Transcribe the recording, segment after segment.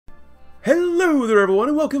Hello there everyone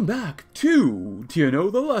and welcome back to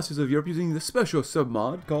TNO, the last of Europe, using the special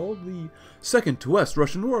submod called the Second to West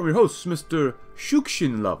Russian War. I'm your host, Mr.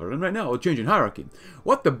 Shushkin Lover, and right now, a change in hierarchy.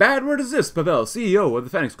 What the bad word is this? Pavel, CEO of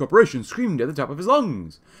the Phoenix Corporation, screamed at the top of his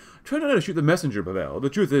lungs. Try not to shoot the messenger, Pavel. The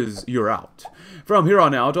truth is, you're out. From here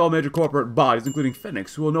on out, all major corporate bodies, including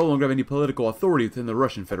Phoenix, will no longer have any political authority within the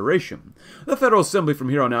Russian Federation. The Federal Assembly from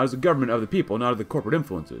here on out is the government of the people, not of the corporate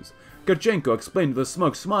influences. Gurchenko explained to the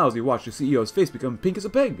smug smile as he watched the CEO's face become pink as a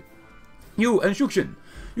pig. You and Shushkin,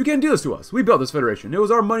 you can't do this to us. We built this federation. It was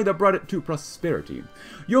our money that brought it to prosperity.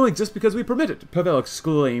 You only exist because we permit it, Pavel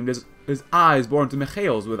exclaimed as his eyes bore into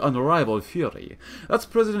Mikhail's with unrivaled fury. That's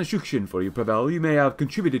President Shushkin for you, Pavel. You may have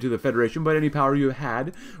contributed to the federation, but any power you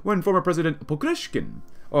had when former President Pokrishkin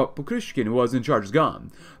was in charge is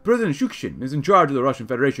gone. President Shushkin is in charge of the Russian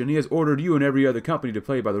Federation. He has ordered you and every other company to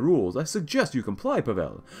play by the rules. I suggest you comply,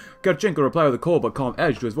 Pavel. Gurchenko replied with a cold but calm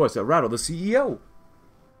edge to his voice that rattled the CEO.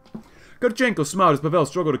 Gurchenko smiled as Pavel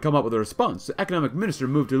struggled to come up with a response. The economic minister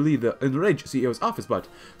moved to leave the enraged CEO's office, but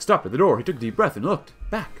stopped at the door. He took a deep breath and looked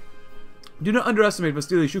back. Do not underestimate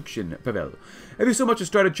Vasily Shushkin, Pavel. If you so much as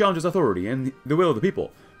try to challenge his authority and the will of the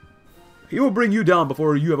people, he will bring you down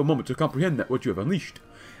before you have a moment to comprehend what you have unleashed.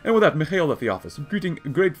 And with that, Mikhail left the office, greeting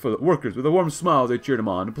grateful workers with a warm smile as they cheered him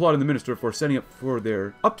on, applauding the minister for standing up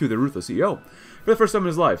to their ruthless CEO. For the first time in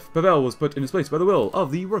his life, Pavel was put in his place by the will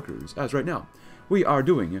of the workers, as right now we are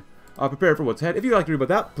doing. Prepare for what's ahead. If you'd like to read about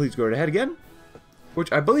that, please go right ahead again,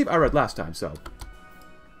 which I believe I read last time, so.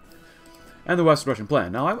 And the West Russian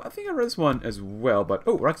Plan. Now, I think I read this one as well, but,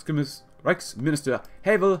 oh, Reichsminister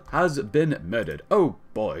Havel has been murdered. Oh,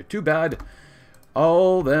 boy, too bad.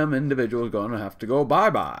 All them individuals gonna have to go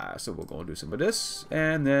bye-bye. So we're gonna do some of this,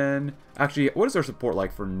 and then, actually, what is their support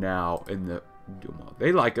like for now in the Duma?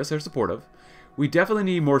 They like us, they're supportive. We definitely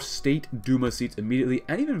need more state Duma seats immediately,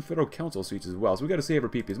 and even federal council seats as well. So we got to save our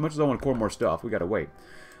PP. As much as I want to core more stuff, we got to wait.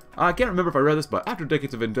 I can't remember if I read this, but after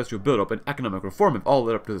decades of industrial buildup and economic reform have all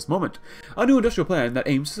led up to this moment, a new industrial plan that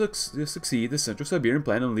aims to succeed the Central Siberian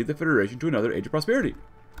Plan and lead the Federation to another age of prosperity.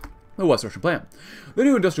 The West Russian Plan. The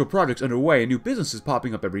new industrial projects underway and new businesses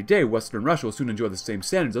popping up every day. Western Russia will soon enjoy the same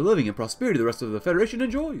standards of living and prosperity the rest of the Federation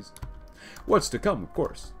enjoys. What's to come, of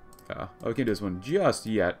course. We can't do this one just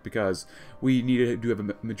yet because we need to have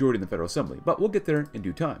a majority in the Federal Assembly, but we'll get there in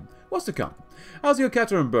due time. What's to come? As a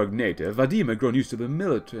Yekaterinburg native, Vadim had grown used to the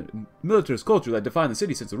militarist culture that defined the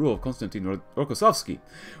city since the rule of Konstantin Rokossovsky.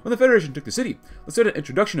 When the Federation took the city, the sudden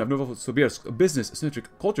introduction of Novosibirsk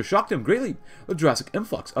business-centric culture shocked him greatly. The drastic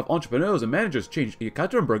influx of entrepreneurs and managers changed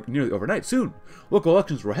Yekaterinburg nearly overnight. Soon, local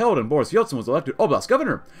elections were held and Boris Yeltsin was elected Oblast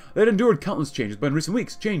governor. They had endured countless changes, but in recent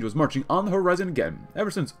weeks, change was marching on the horizon again.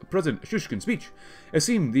 Ever since President Shushkin's speech, it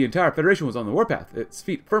seemed the entire Federation was on the warpath, its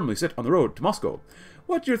feet firmly set on the road to Moscow.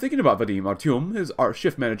 What you're thinking about, Vadim? Artyom, his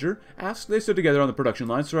shift manager, asked. They stood together on the production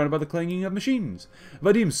line, surrounded by the clanging of machines.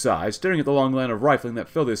 Vadim sighed, staring at the long line of rifling that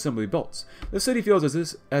filled the assembly belts. The city feels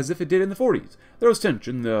as if it did in the 40s. There was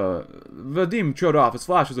tension. Vadim trailed off as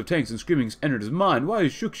flashes of tanks and screamings entered his mind. Why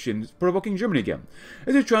is Shushkin provoking Germany again?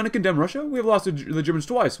 Is he trying to condemn Russia? We have lost the Germans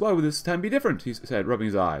twice. Why would this time be different? He said, rubbing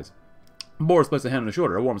his eyes. Boris placed a hand on his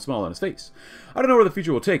shoulder, a warm smile on his face. I don't know where the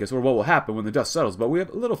future will take us or what will happen when the dust settles, but we have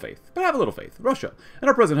a little faith. But have a little faith. Russia and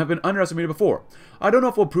our president have been underestimated before. I don't know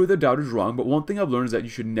if we'll prove their doubters wrong, but one thing I've learned is that you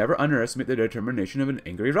should never underestimate the determination of an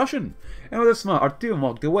angry Russian. And with a smile, Artyom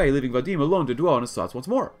walked away, leaving Vadim alone to dwell on his thoughts once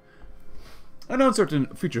more. An uncertain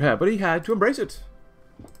future ahead, but he had to embrace it.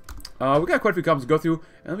 We got quite a few comments to go through,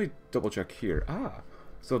 and let me double check here.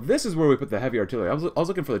 So this is where we put the heavy artillery. I was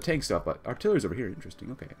looking for the tank stuff, but artillery's over here.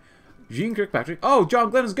 Interesting, okay. Jean Kirkpatrick. Oh, John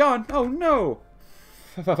Glenn is gone. Oh, no.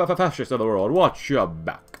 Fascist of the world. Watch your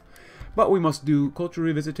back. But we must do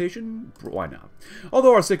cultural revisitation? Why not?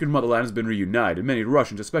 Although our sacred motherland has been reunited, many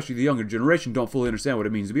Russians, especially the younger generation, don't fully understand what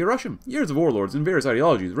it means to be a Russian. Years of warlords and various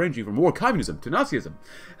ideologies, ranging from war communism to Nazism,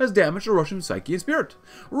 has damaged the Russian psyche and spirit.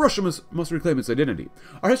 Russia must reclaim its identity.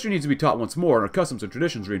 Our history needs to be taught once more, and our customs and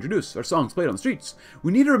traditions reintroduced, our songs played on the streets.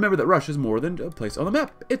 We need to remember that Russia is more than a place on the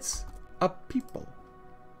map. It's a people.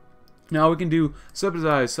 Now we can do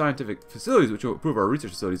subsidized scientific facilities, which will improve our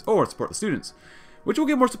research facilities, or support the students, which will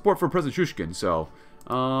get more support for President Shushkin. So,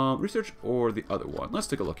 research or the other one. Let's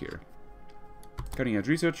take a look here. Cutting edge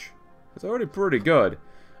research. It's already pretty good.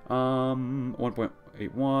 1.81,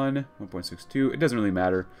 1.62. It doesn't really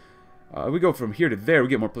matter. We go from here to there. We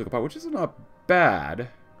get more political power, which is not bad.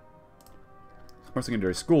 More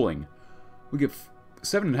secondary schooling. We get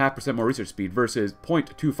 7.5% more research speed versus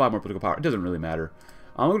 0.25 more political power. It doesn't really matter.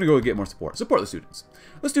 We're going to go get more support. Support the students.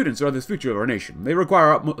 The students are the future of our nation. They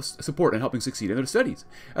require utmost support in helping succeed in their studies.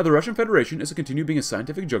 The Russian Federation is to continue being a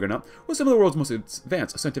scientific juggernaut with some of the world's most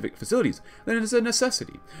advanced scientific facilities. Then it is a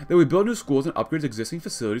necessity that we build new schools and upgrade existing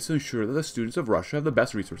facilities to ensure that the students of Russia have the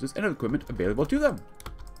best resources and equipment available to them.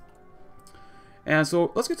 And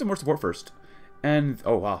so let's get some more support first. And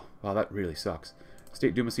oh wow, that really sucks.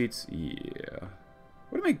 State Duma seats, yeah.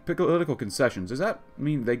 What do you make political concessions? Does that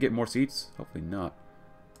mean they get more seats? Hopefully not.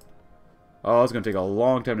 Oh, it's going to take a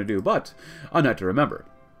long time to do, but a night to remember.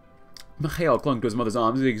 Mikhail clung to his mother's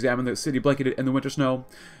arms as he examined the city blanketed in the winter snow.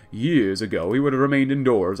 Years ago, he would have remained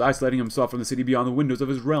indoors, isolating himself from the city beyond the windows of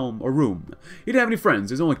his realm or room. He didn't have any friends.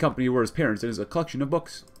 His only company were his parents and his collection of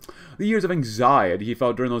books. The years of anxiety he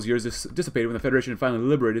felt during those years dissipated when the Federation finally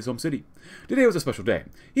liberated his home city. Today was a special day.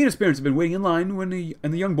 He and his parents had been waiting in line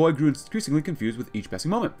and the young boy grew increasingly confused with each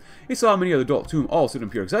passing moment. He saw many other adults whom all stood in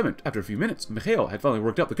pure excitement. After a few minutes, Mikhail had finally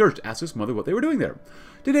worked up the courage to ask his mother what they were doing there.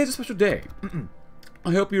 Today is a special day.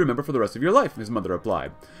 I hope you remember for the rest of your life, his mother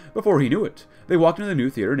replied. Before he knew it, they walked into the new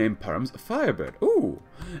theater named Param's Firebird. Ooh!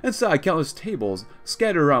 Inside, countless tables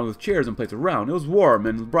scattered around with chairs and plates around. It was warm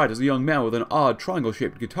and bright as a young man with an odd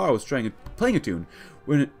triangle-shaped guitar was playing a tune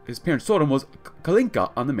when his parents told him was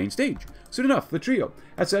Kalinka on the main stage. Soon enough, the trio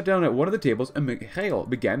had sat down at one of the tables and Mikhail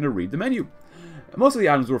began to read the menu. Most of the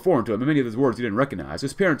items were foreign to him and many of his words he didn't recognize.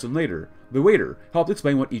 His parents and later, the waiter, helped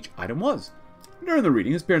explain what each item was. During the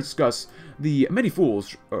reading, his parents discussed the many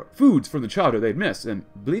foods from the childhood they'd missed. And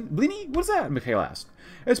Blini? What's that? Mikhail asked.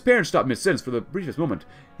 His parents stopped mid-sentence for the briefest moment.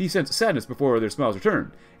 He sensed sadness before their smiles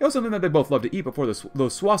returned. It was something that they both loved to eat before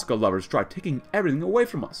those swastika lovers tried taking everything away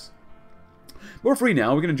from us. But we're free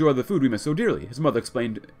now. We can enjoy the food we miss so dearly, his mother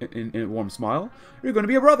explained in a warm smile. You're going to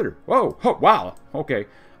be a brother. Whoa. Oh, wow. Okay.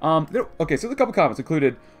 Okay, so a couple comments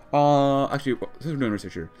included. Actually, since we're doing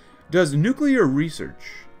research here. Does nuclear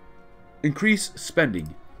research increase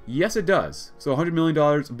spending? Yes, it does. So $100 million,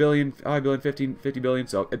 $1 billion, $5 billion, 50 billion,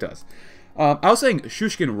 so it does. I was saying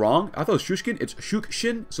Shushkin wrong. I thought it was Shushkin. It's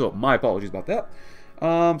Shushkin, so my apologies about that.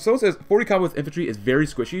 So it says 40 combat with infantry is very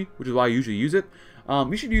squishy, which is why I usually use it.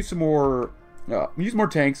 We should use some more, use more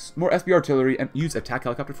tanks, more SB artillery, and use attack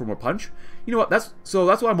helicopter for more punch. You know what? That's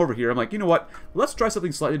why I'm over here. I'm like, you know what? Let's try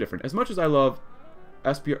something slightly different. As much as I love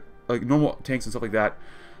SB, like normal tanks and stuff like that.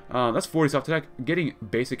 That's 40 soft attack. Getting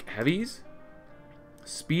basic heavies.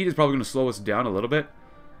 Speed is probably going to slow us down a little bit.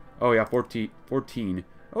 Oh yeah, 14.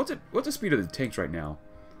 What's the speed of the tanks right now?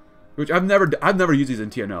 Which I've never used these in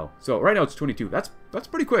TNO. So right now it's 22. That's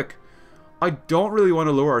pretty quick. I don't really want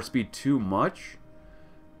to lower our speed too much,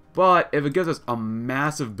 but if it gives us a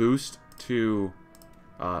massive boost to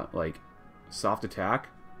like soft attack,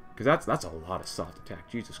 because that's a lot of soft attack.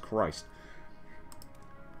 Jesus Christ.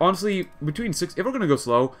 Honestly, between 6, if we're going to go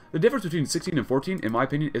slow, the difference between 16 and 14, in my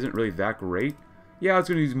opinion, isn't really that great. Yeah, it's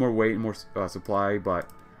going to use more weight and more supply, but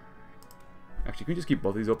actually, can we just keep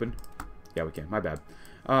both of these open? Yeah, we can. My bad.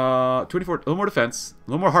 24, a little more defense, a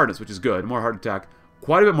little more hardness, which is good, more hard attack,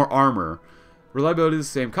 quite a bit more armor. Reliability is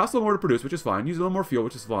the same. Costs a little more to produce, which is fine. Use a little more fuel,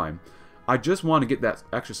 which is fine. I just want to get that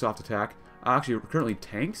extra soft attack. Actually, currently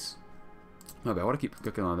tanks. My bad. I want to keep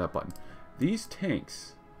clicking on that button. These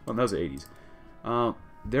tanks. Oh, those are 80s.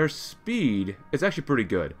 Their speed is actually pretty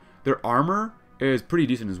good. Their armor is pretty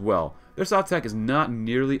decent as well. Their soft attack is not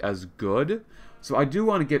nearly as good. So I do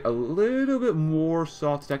want to get a little bit more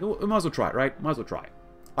soft attack. We might as well try it, right? Might as well try it.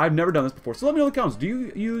 I've never done this before. So let me know in the comments. Do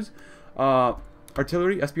you use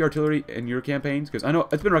artillery, SB artillery in your campaigns? Because I know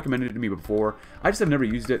it's been recommended to me before. I just have never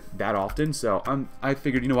used it that often. So I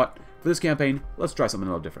figured, you know what? For this campaign, let's try something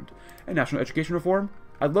a little different. And national education reform.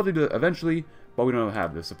 I'd love to do it eventually, but we don't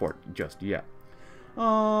have the support just yet.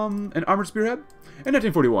 An armored spearhead? In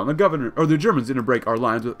 1941, the Germans didn't break our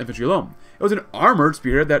lines with infantry alone. It was an armored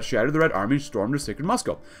spearhead that shattered the Red Army and stormed the sacred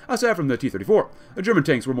Moscow. Aside from the T-34, the German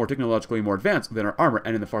tanks were more technologically more advanced than our armor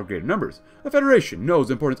and in the far greater numbers. The Federation knows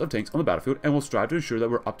the importance of tanks on the battlefield and will strive to ensure that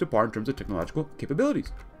we're up to par in terms of technological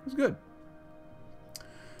capabilities. That's good.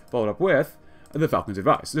 Followed up with the Falcon's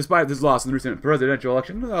advice. Despite his loss in the recent presidential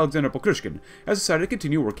election, Alexander Shushkin has decided to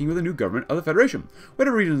continue working with the new government of the Federation.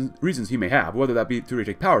 Whatever reasons he may have, whether that be to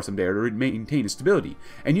retake power someday or to maintain his stability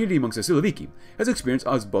and unity amongst the Siloviki, his experience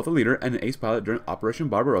as both a leader and an ace pilot during Operation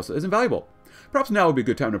Barbarossa is invaluable. Perhaps now would be a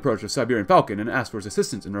good time to approach the Siberian Falcon and ask for his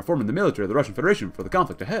assistance in reforming the military of the Russian Federation for the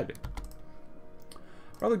conflict ahead.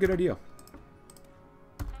 Probably a good idea.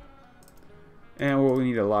 And we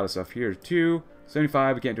need a lot of stuff here too.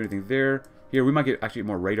 75, we can't do anything there. Here, we might get actually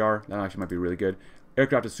more radar. That actually might be really good.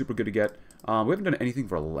 Aircraft is super good to get. We haven't done anything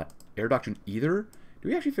for air doctrine either. Did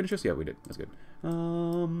we actually finish this? Yeah, we did. That's good. Get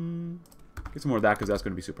some more of that because that's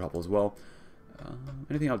going to be super helpful as well.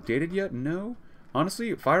 Anything outdated yet? No.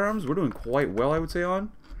 Honestly, firearms, we're doing quite well, I would say,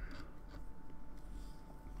 on.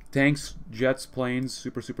 Tanks, jets, planes,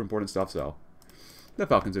 super, super important stuff, so. The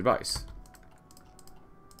Falcon's advice.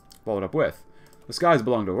 Followed up with, the skies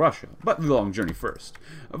belong to Russia, but the long journey first.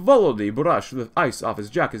 Volody brushed the ice off his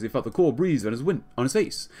jacket as he felt the cold breeze on his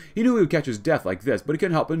face. He knew he would catch his death like this, but he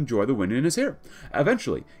couldn't help but enjoy the wind in his hair.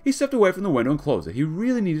 Eventually, he stepped away from the window and closed it. He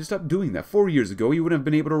really needed to stop doing that. 4 years ago, he wouldn't have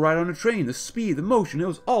been able to ride on a train. The speed, the motion, it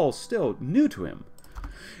was all still new to him.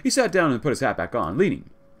 He sat down and put his hat back on, leaning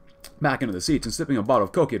back into the seats and sipping a bottle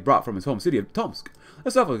of Coke he had brought from his home city of Tomsk.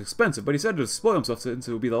 That stuff was expensive, but he said to spoil himself since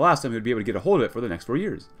it would be the last time he would be able to get a hold of it for the next 4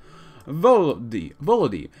 years.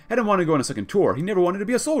 Volody hadn't wanted to go on a second tour. He never wanted to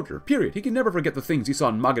be a soldier, period. He could never forget the things he saw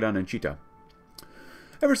in Magadan and Chita.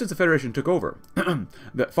 Ever since the Federation took over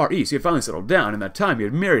the Far East, he had finally settled down. In that time, he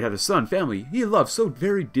had married, had a son, family he loved so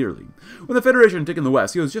very dearly. When the Federation had taken the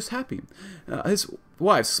West, he was just happy. His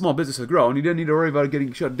wife's small business had grown. He didn't need to worry about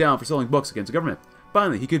getting shut down for selling books against the government.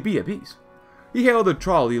 Finally, he could be at peace. He hailed the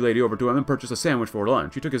trolley lady over to him and purchased a sandwich for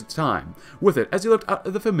lunch. He took his time with it as he looked out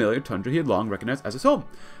at the familiar tundra he had long recognized as his home.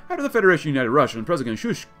 After the Federation united Russia and President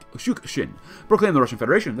Shushkin proclaimed the Russian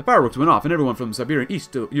Federation, the fireworks went off and everyone from Siberian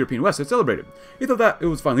East to European West had celebrated. He thought that it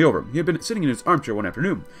was finally over. He had been sitting in his armchair one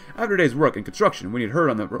afternoon, after a day's work in construction, when he had heard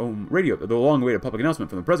on the radio the long-awaited public announcement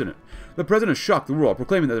from the President. The President shocked the world,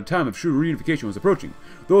 proclaiming that the time of true reunification was approaching.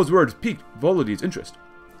 Those words piqued Volody's interest.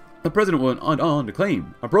 The President went on to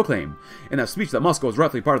proclaim in that speech that Moscow was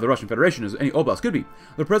rightfully part of the Russian Federation as any oblast could be.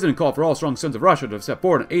 The President called for all strong sons of Russia to step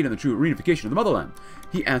forward and aid in the true reunification of the motherland.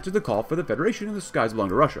 He answered the call for the Federation, and the skies belong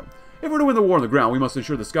to Russia. If we're to win the war on the ground, we must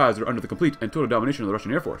ensure the skies are under the complete and total domination of the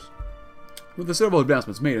Russian Air Force. With the several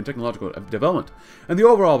advancements made in technological development, and the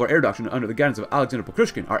overall of our air doctrine under the guidance of Alexander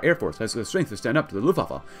Pokrushkin, our Air Force has the strength to stand up to the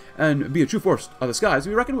Luftwaffe and be a true force of the skies to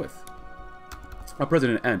be reckoned with. Our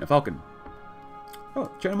President and a Falcon. Oh,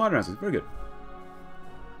 China modernizes. Very good.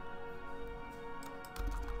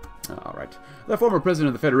 Alright. The former president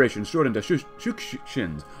of the Federation strode into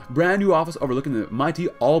Shushkin's brand new office overlooking the mighty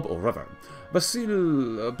Alb River.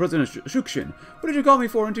 President Shushkin, what did you call me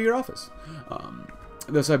for into your office?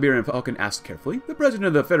 The Siberian Falcon asked carefully. The president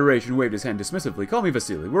of the Federation waved his hand dismissively. Call me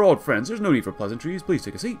Vasily. We're old friends. There's no need for pleasantries. Please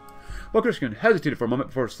take a seat. Pokrushkin hesitated for a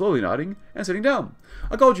moment before slowly nodding and sitting down.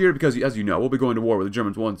 I called you here because, as you know, we'll be going to war with the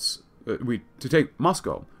Germans once to take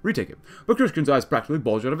Moscow, retake it. But Pokrushkin's eyes practically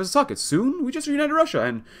bulged out of his sockets. Soon, we just reunited Russia,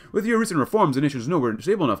 and with your recent reforms, the nation's nowhere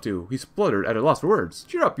stable enough to. He spluttered at a loss for words.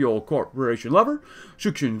 Cheer up, you old corporation lover.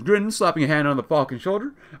 Shushkin grinned, slapping a hand on the Falcon's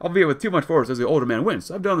shoulder. Albeit with too much force as the older man winced.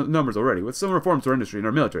 I've done the numbers already, with some reforms to our industry and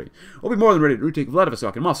our military. We'll be more than ready to retake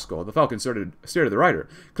Vladivostok and Moscow. The Falcon stared at the rider,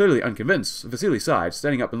 clearly unconvinced. Vasily sighed,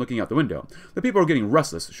 standing up and looking out the window. The people are getting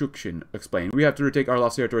restless, Shushkin explained. We have to retake our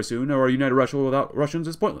lost territory soon, or united Russia without Russians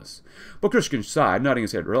is pointless. Pokrushkin sighed, nodding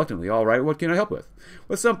his head reluctantly. All right, what can I help with?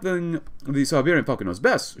 With something the Siberian Falcon knows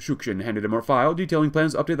best. Shushkin handed him a file detailing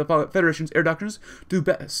plans to update the Federation's air doctrines to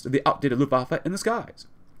best the outdated Luftwaffe in the skies.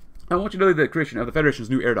 I want you to lead the creation of the Federation's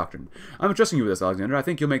new air doctrine. I'm entrusting you with this, Alexander. I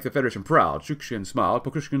think you'll make the Federation proud. Shushkin smiled.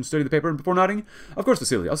 Pokrushkin studied the paper, and before nodding, of course,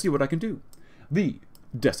 Vasily, I'll see what I can do. The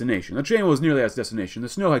destination. The train was nearly at its destination. The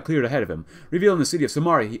snow had cleared ahead of him, revealing the city of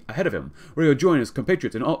Samari ahead of him, where he would join his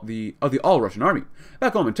compatriots in the all-Russian army.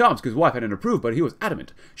 Back home in Tomsk, his wife hadn't approved, but he was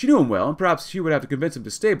adamant. She knew him well, and perhaps she would have to convince him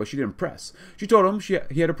to stay, but she didn't press. She told him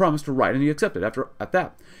he had a promise to write, and he accepted. At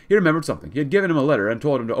that, he remembered something. He had given him a letter and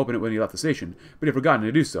told him to open it when he left the station, but he had forgotten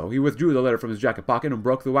to do so. He withdrew the letter from his jacket pocket and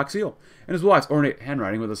broke the wax seal. And his wife's ornate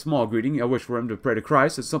handwriting with a small greeting, a wish for him to pray to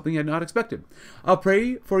Christ, is something he had not expected. I'll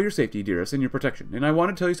pray for your safety, dearest, and your protection, and I want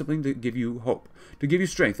to tell you something to give you hope, to give you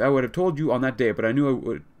strength. I would have told you on that day, but I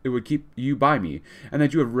knew it would keep you by me, and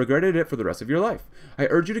that you have regretted it for the rest of your life. I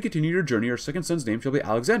urge you to continue your journey. Your second son's name shall be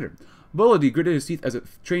Alexander. Volody gritted his teeth as the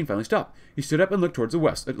train finally stopped. He stood up and looked towards the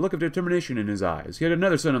west, a look of determination in his eyes. He had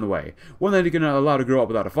another son on the way, one that he could not allow to grow up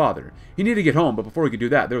without a father. He needed to get home, but before he could do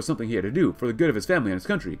that, there was something he had to do for the good of his family and his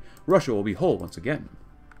country. Russia will be whole once again.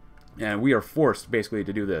 And we are forced, basically,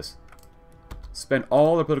 to do this. Spend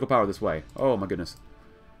all their political power this way. Oh, my goodness.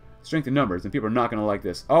 Strength in numbers, and people are not going to like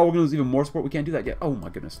this. Oh, we're going to lose even more support? We can't do that yet. Oh, my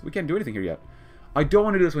goodness. We can't do anything here yet. I don't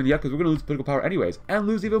want to do this one yet, because we're going to lose political power anyways, and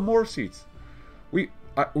lose even more seats. We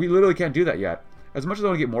literally can't do that yet. As much as I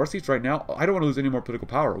want to get more seats right now, I don't want to lose any more political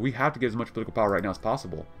power. We have to get as much political power right now as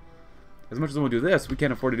possible. As much as I want to do this, we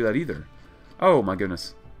can't afford to do that either. Oh, my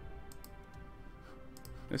goodness.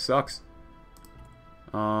 This sucks.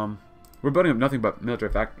 We're building up nothing but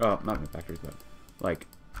military not factories, but, like,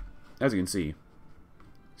 as you can see.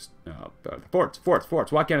 Forts.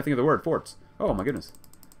 Why can't I think of the word forts? Oh, my goodness.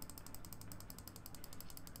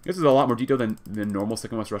 This is a lot more detailed than the normal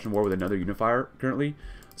Second West Russian War with another unifier currently.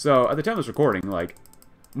 So at the time of this recording, like,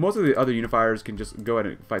 most of the other unifiers can just go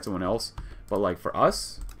ahead and fight someone else. But like for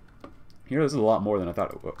us, here this is a lot more than I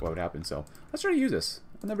thought what would happen. So let's try to use this.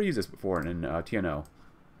 I've never used this before in TNO.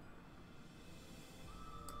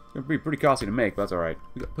 It's going to be pretty costly to make, but that's alright.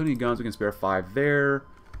 We got plenty of guns, we can spare 5 there.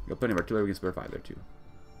 We got plenty of artillery, we can spare 5 there too.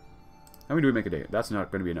 How many do we make a day? That's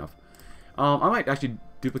not going to be enough. I might actually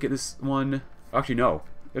duplicate this one. Actually, no.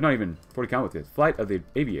 They're not even 40 count with it. Flight of the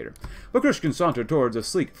Aviator. Pokrushkin sauntered towards a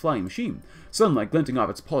sleek flying machine. Sunlight glinting off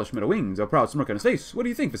its polished metal wings, a proud smirk on his face. What do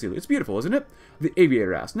you think, Vasily? It's beautiful, isn't it? The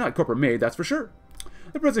Aviator asked. Not corporate made, that's for sure.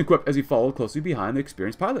 The president quipped as he followed closely behind the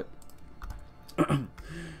experienced pilot.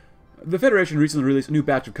 The Federation recently released a new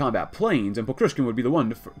batch of combat planes, and Pokrushkin would be the one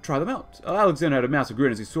to try them out. Alexander had a massive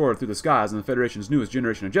grin as he soared through the skies in the Federation's newest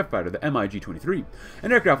generation of jet fighter, the MiG-23,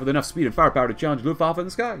 an aircraft with enough speed and firepower to challenge Luftwaffe in the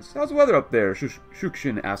skies. How's the weather up there?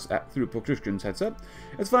 Shushkin asked through Pokrushkin's headset.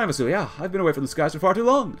 It's fine, Vasily. Yeah, I've been away from the skies for far too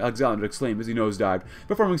long, Alexander exclaimed as he nosedived,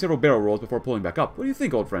 performing several barrel rolls before pulling back up. What do you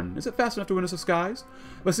think, old friend? Is it fast enough to win us the skies?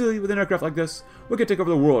 Vasily, with an aircraft like this, we could take over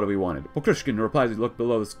the world if we wanted. Pokrushkin replied as he looked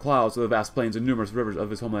below the clouds of the vast plains and numerous rivers of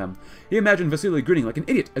his homeland. He imagined Vasily grinning like an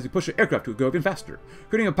idiot as he pushed the aircraft to go even faster,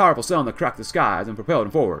 creating a powerful sound that cracked the skies and propelled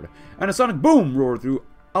him forward. And a sonic boom roared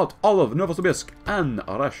throughout all of Novosibirsk and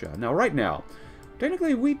Russia. Now, right now,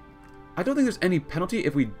 technically, I don't think there's any penalty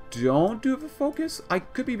if we don't do a focus. I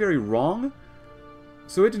could be very wrong.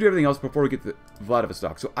 So we have to do everything else before we get to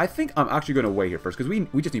Vladivostok. So I think I'm actually going to wait here first, because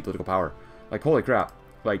we just need political power. Like, holy crap.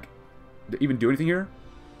 Like, to even do anything here?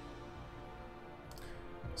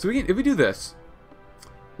 So if we do this,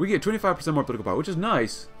 we get 25% more political power, which is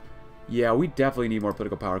nice. Yeah, we definitely need more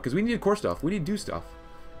political power, because we need core stuff. We need to do stuff.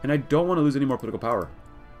 And I don't want to lose any more political power.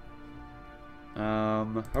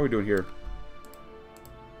 How are we doing here?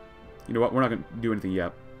 You know what? We're not going to do anything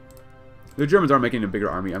yet. The Germans are making a bigger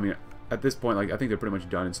army. I mean, at this point, like, I think they're pretty much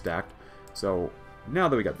done and stacked. So, now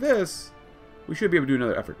that we got this, we should be able to do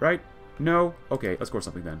another effort, right? No? Okay, let's score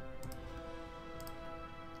something then.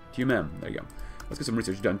 QMM. There you go. Let's get some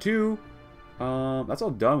research done, too. That's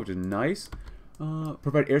all done, which is nice.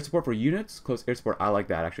 Provide air support for units. Close air support. I like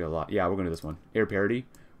that, actually, a lot. Yeah, we're going to do this one. Air parity.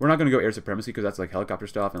 We're not going to go air supremacy, because that's, like, helicopter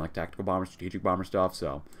stuff and, like, tactical bomber, strategic bomber stuff,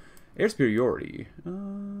 so... Air superiority.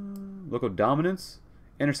 Local dominance.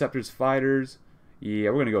 Interceptors, fighters.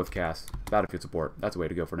 Yeah, we're going to go with CAS. Battlefield support. That's the way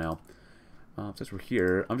to go for now. Since we're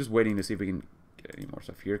here, I'm just waiting to see if we can get any more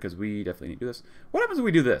stuff here, because we definitely need to do this. What happens if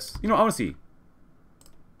we do this? You know, I want to see.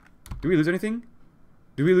 Do we lose anything?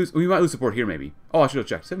 Do we lose? We might lose support here, maybe. Oh, I should have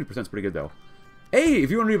checked. 70% is pretty good, though. Hey, if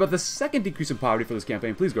you want to read about the second decrease in poverty for this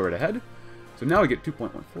campaign, please go right ahead. So now we get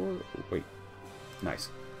 2.14. Oh, wait. Nice.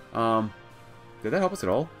 Did that help us at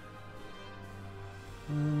all?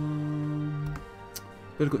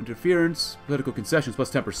 Political interference, political concessions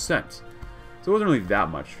plus 10%. So it wasn't really that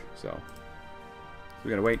much. So we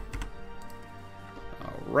gotta wait.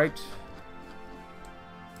 Alright.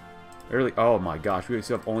 Early. Oh my gosh, we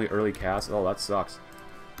still have only early cast. Oh, that sucks.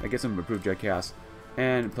 I get some improved jet cast.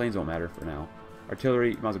 And planes don't matter for now.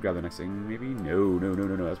 Artillery, might as well grab the next thing. Maybe? No.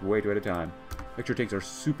 That's way too at a time. Extra tanks are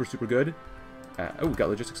super good. Oh, we got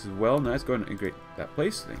logistics as well. Nice. Go ahead and integrate that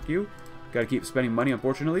place. Thank you. Gotta keep spending money,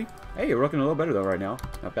 unfortunately. Hey, we're looking a little better, though, right now.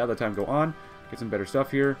 Not bad. Let time go on. Get some better stuff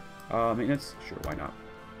here. Maintenance? Sure, why not?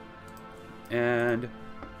 And...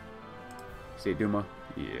 State Duma?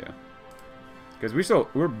 Yeah. Because we're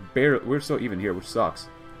so even here, which sucks.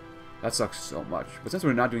 That sucks so much. But since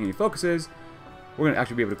we're not doing any focuses, we're going to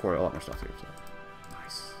actually be able to core a lot more stuff here. So.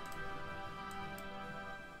 Nice.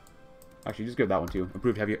 Actually, just get that one, too.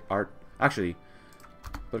 Improved heavy art. Actually,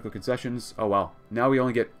 political concessions. Oh, wow. Now we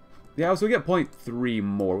only get... Yeah, so we get 0.3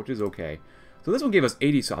 more, which is okay. So this one gave us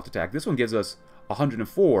 80 soft attack. This one gives us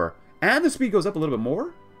 104. And the speed goes up a little bit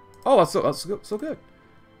more? Oh, that's so good.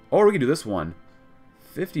 Or we can do this one.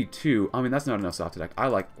 52. I mean, that's not enough soft attack. I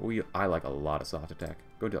like a lot of soft attack.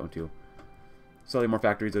 Go to that one, too. Selling more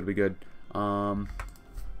factories, it'll be good. Yeah,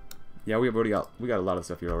 we got a lot of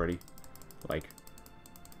stuff here already. Like,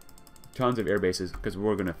 tons of air bases, because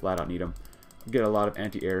we're going to flat out need them. Get a lot of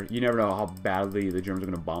anti-air. You never know how badly the Germans are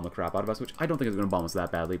going to bomb the crap out of us, which I don't think is going to bomb us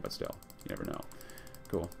that badly, but still, you never know.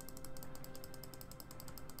 Cool.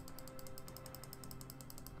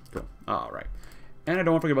 Cool. All right. And I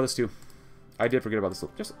don't want to forget about this too. I did forget about this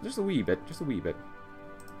just a wee bit,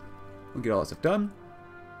 We'll get all that stuff done.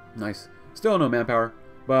 Nice. Still no manpower,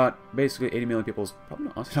 but basically 80 million people is probably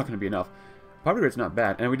not going to be enough. Poverty rate's not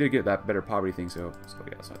bad, and we did get that better poverty thing, so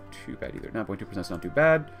yeah, it's not too bad either. 9.2% is not too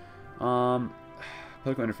bad.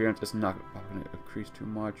 Political interference is not going to increase too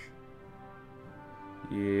much.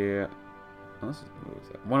 Yeah. Unless, what was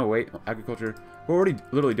that? 108 agriculture. We're already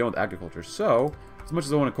literally done with agriculture. So, as much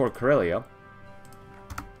as I want to core Karelia.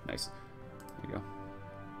 Nice. There you go.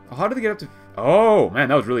 Oh, how did they get up to... Oh, man,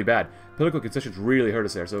 that was really bad. Political concessions really hurt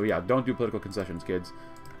us there. So, yeah, don't do political concessions, kids.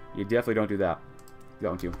 You definitely don't do that.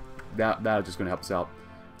 Don't you? That is just going to help us out.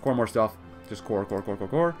 Core more stuff. Just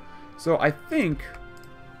core. So, I think...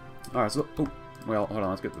 Alright, so... Oh, well, hold on.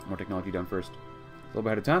 Let's get more technology done first. A little bit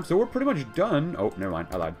ahead of time. So, we're pretty much done. Oh, never mind.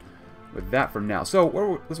 I lied. With that for now.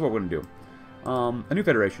 So, this is what we're going to do. A new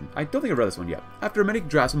federation. I don't think I've read this one yet. After many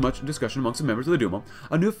drafts and much discussion amongst the members of the Duma,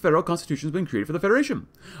 a new federal constitution has been created for the federation.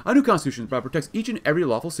 A new constitution protects each and every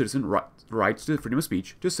lawful citizen rights to freedom of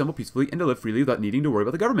speech, to assemble peacefully, and to live freely without needing to worry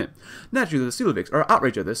about the government. Naturally, the Siloviks are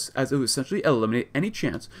outraged at this, as it would essentially eliminate any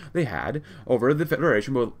chance they had over the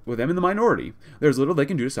federation with them in the minority. There is little they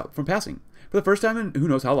can do to stop from passing. For the first time in who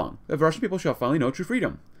knows how long, the Russian people shall finally know true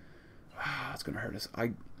freedom. That's going to hurt us.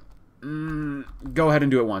 Go ahead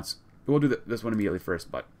and do it once. We'll do this one immediately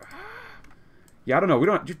first, but... Yeah, I don't know. We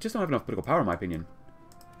just don't have enough political power, in my opinion.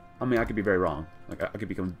 I mean, I could be very wrong. Like, I could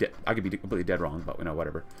be completely dead wrong, but, you know,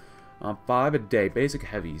 whatever. 5 a day. Basic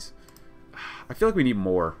heavies. I feel like we need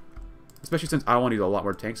more. Especially since I want to use a lot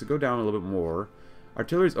more tanks, so go down a little bit more.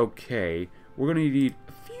 Artillery's okay. We're going to need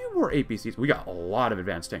a few more APCs. We got a lot of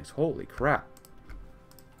advanced tanks. Holy crap.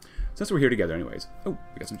 Since we're here together anyways. Oh,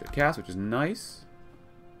 we got some jet casts, which is nice.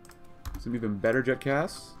 Some even better jet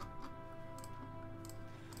casts.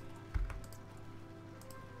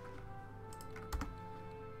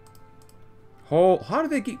 How do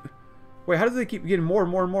they keep... Wait, how do they keep getting more and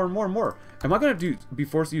more and more and more and more? Am I going to be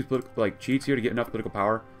forced to use cheats here to get enough political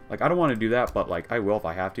power? Like, I don't want to do that, but, like, I will if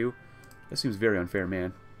I have to. This seems very unfair,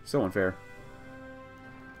 man. So unfair.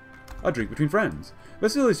 A drink between friends.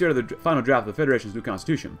 Vasily started the final draft of the Federation's new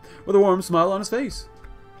constitution, with a warm smile on his face.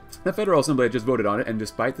 The Federal Assembly had just voted on it, and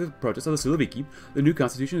despite the protests of the Siloviki, the new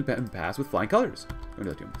constitution had been passed with flying colors.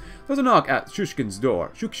 There was a knock at Shushkin's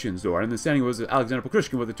door, and the standing was Alexander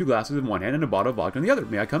Pokrushkin with the 2 glasses in one hand and a bottle of vodka in the other.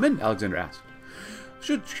 "May I come in?" Alexander asked.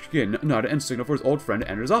 Shushkin nodded and signaled for his old friend to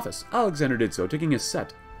enter his office. Alexander did so, taking a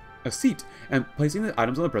seat and placing the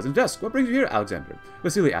items on the president's desk. "What brings you here, Alexander?"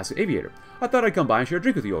 Vasily asked the aviator. "I thought I'd come by and share a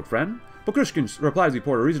drink with you, old friend." Pokrushkin replied as he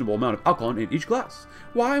poured a reasonable amount of alcohol in each glass.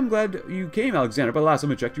 "Why, I'm glad you came, Alexander, but last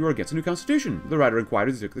time I checked you were against the new constitution," the writer inquired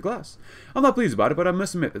as he took the glass. "I'm not pleased about it, but I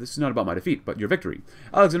must admit that this is not about my defeat, but your victory,"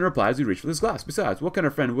 Alexander replied as he reached for his glass. "Besides, what kind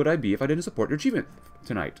of friend would I be if I didn't support your achievement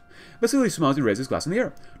tonight?" Vasily smiled as he raised his glass in the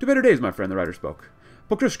air. "To better days, my friend," the writer spoke.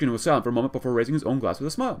 Pokrushkin was silent for a moment before raising his own glass with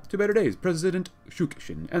a smile. "To better days, President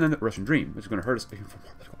Shushkin," and then the Russian dream, which is going to hurt us even for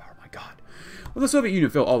more political power. My God. When the Soviet Union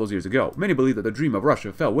fell all those years ago, many believe that the dream of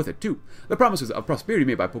Russia fell with it too. The promises of prosperity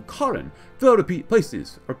made by Bukharin fell to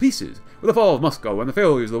pieces with the fall of Moscow and the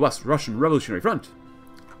failures of the West Russian Revolutionary Front.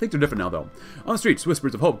 Things are different now, though. On the streets,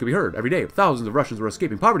 whispers of hope could be heard every day. Thousands of Russians were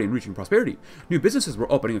escaping poverty and reaching prosperity. New businesses were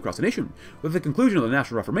opening across the nation. With the conclusion of the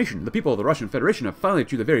National Reformation, the people of the Russian Federation have finally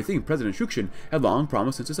achieved the very thing President Shushkin had long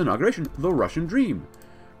promised since his inauguration, the Russian dream.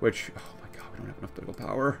 Which, oh my God, we don't have enough political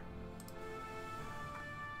power.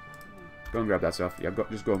 Go and grab that stuff. Yeah,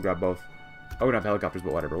 just go and grab both. I wouldn't have helicopters,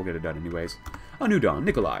 but whatever. We'll get it done anyways. A new dawn.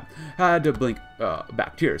 Nikolai had to blink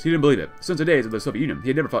back tears. He didn't believe it. Since the days of the Soviet Union, he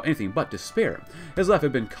had never felt anything but despair. His life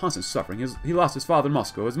had been constant suffering. He lost his father in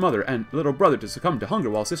Moscow, his mother and little brother to succumb to hunger,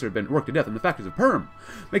 while his sister had been worked to death in the factories of Perm,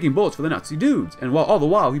 making bullets for the Nazi dudes. And all the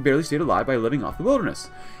while, he barely stayed alive by living off the wilderness.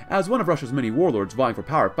 As one of Russia's many warlords vying for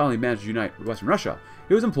power finally managed to unite Western Russia,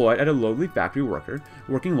 he was employed as a lowly factory worker,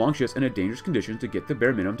 working long shifts in dangerous conditions to get the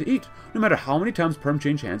bare minimum to eat. No matter how many times Perm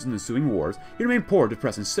changed hands in the ensuing wars, he remained poor,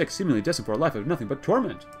 depressed, and sick, seemingly destined for a life of nothing but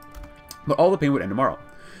torment. But all the pain would end tomorrow.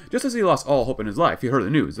 Just as he lost all hope in his life, he heard the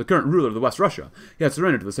news. The current ruler of the West Russia, he had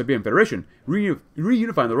surrendered to the Siberian Federation,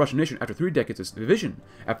 reunifying the Russian nation after 3 decades of division.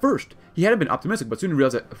 At first, he hadn't been optimistic, but soon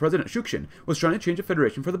realized that President Shushkin was trying to change the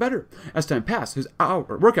Federation for the better. As time passed, his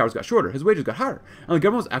work hours got shorter, his wages got higher, and the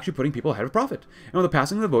government was actually putting people ahead of profit. And with the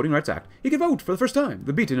passing of the Voting Rights Act, he could vote for the first time.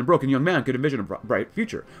 The beaten and broken young man could envision a bright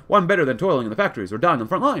future, one better than toiling in the factories or dying on the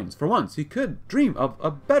front lines. For once, he could dream of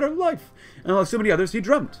a better life. And like so many others, he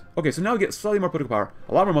dreamt. Okay, so now we get slightly more political power,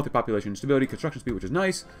 a lot more multi-population, stability, construction speed, which is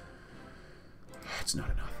nice. It's not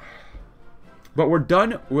enough. But we're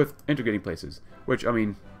done with integrating places, which, I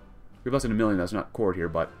mean, we have less than 1 million that's not cored here,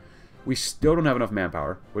 but we still don't have enough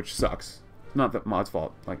manpower, which sucks. It's not the mod's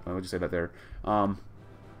fault. Like, I'll just say that there.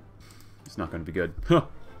 It's not going to be good.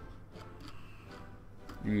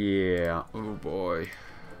 Yeah. Oh, boy.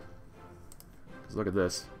 Let's look at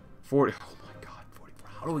this. 40. Oh, my God. 44.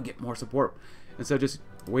 How do we get more support instead of just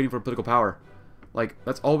waiting for political power? Like,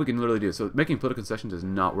 that's all we can literally do. So making political concessions is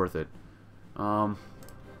not worth it.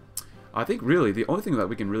 I think really the only thing that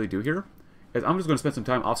we can really do here is I'm just going to spend some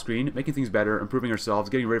time off screen, making things better, improving ourselves,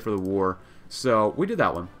 getting ready for the war. So we did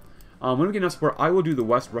that one. When we get enough support, I will do the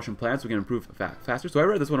West Russian plan so we can improve faster. So I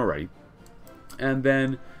read this one already. And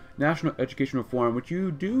then National Education Reform, which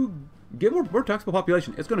you do get more taxable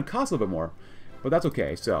population. It's going to cost a little bit more, but that's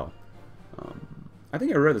okay. So I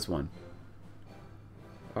think I read this one.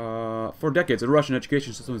 For decades, the Russian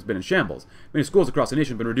education system has been in shambles. Many schools across the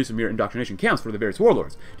nation have been reduced to mere indoctrination camps for the various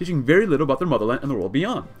warlords, teaching very little about their motherland and the world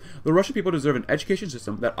beyond. The Russian people deserve an education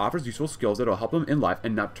system that offers useful skills that will help them in life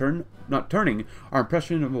and not turning our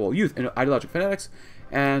impressionable youth into ideological fanatics.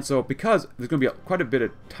 And so, because there's going to be quite a bit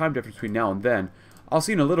of time difference between now and then, I'll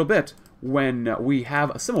see in a little bit when we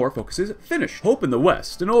have similar focuses finished. Hope in the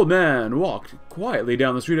West. An old man walked quietly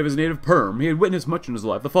down the street of his native Perm. He had witnessed much in his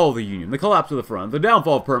life: the fall of the Union, the collapse of the Front, the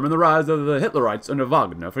downfall of Perm, and the rise of the Hitlerites under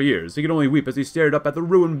Wagner. For years, he could only weep as he stared up at the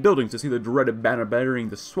ruined buildings to see the dreaded banner bearing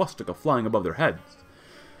the swastika flying above their heads.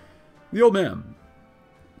 The old man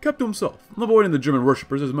kept to himself, avoiding the German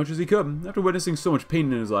worshippers as much as he could. After witnessing so much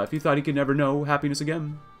pain in his life, he thought he could never know happiness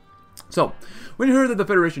again. So, when he heard that the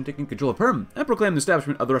Federation taking control of Perm and proclaimed the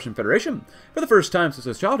establishment of the Russian Federation, for the first time since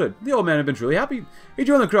his childhood, the old man had been truly happy. He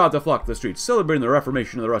joined the crowd that flocked to the streets, celebrating the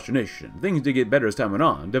reformation of the Russian nation. Things did get better as time went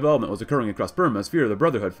on. Development was occurring across Perm as fear of the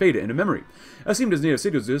Brotherhood faded into memory. It seemed his native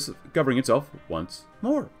city was discovering itself once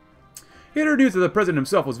more. He had heard news that the president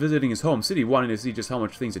himself was visiting his home city, wanting to see just how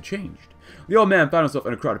much things had changed. The old man found himself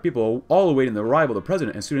in a crowd of people, all awaiting the arrival of the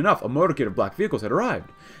president, and soon enough, a motorcade of black vehicles had arrived,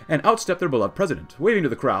 and out stepped their beloved president. Waving to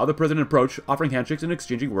the crowd, the president approached, offering handshakes and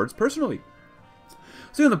exchanging words personally.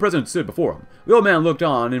 Soon the president stood before him. The old man looked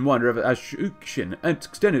on in wonder as Shushkin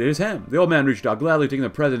extended his hand. The old man reached out, gladly taking the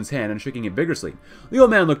president's hand and shaking it vigorously. The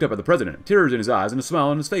old man looked up at the president, tears in his eyes and a smile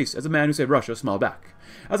on his face, as the man who saved Russia smiled back.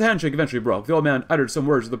 As the handshake eventually broke, the old man uttered some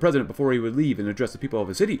words to the president before he would leave and address the people of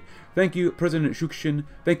his city. Thank you, President Shushkin.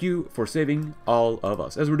 Thank you for saving all of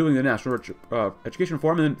us. As we're doing the national education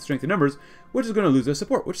reform and strength in numbers, which is going to lose their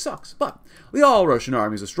support, which sucks. But the all-Russian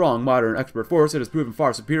army is a strong, modern, expert force that has proven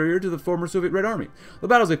far superior to the former Soviet Red Army. The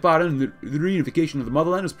battles they fought in the reunification of the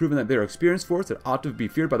motherland has proven that they are an experienced force that ought to be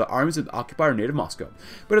feared by the armies of the occupier native Moscow.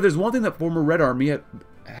 But if there's one thing that former Red Army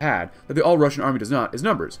had that the all-Russian army does not, is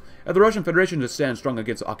numbers. If the Russian Federation does stand strong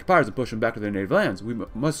against the occupiers and push them back to their native lands, we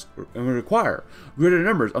must and we require greater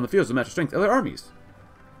numbers on the fields to match the strength of their armies.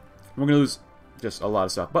 We're going to lose just a lot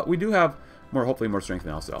of stuff, but we do have hopefully more strength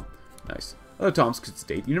now, so nice. Tomsk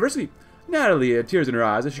State University. Natalie had tears in her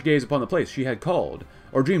eyes as she gazed upon the place she had called,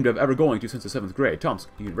 or dreamed of ever going to since the 7th grade, Tomsk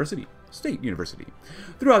University. State University.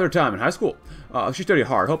 Throughout her time in high school, she studied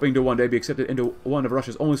hard, hoping to one day be accepted into one of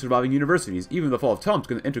Russia's only surviving universities. Even the fall of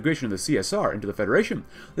Tomsk and the integration of the CSR into the Federation,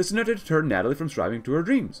 this did not deter Natalie from striving to her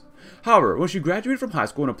dreams. However, when she graduated from high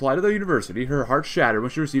school and applied to the university, her heart shattered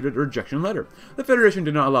when she received a rejection letter. The Federation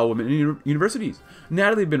did not allow women in universities.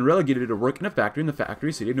 Natalie had been relegated to work in a factory in the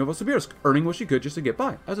factory city of Novosibirsk, earning what she could just to get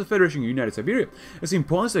by. As the Federation united Siberia, it seemed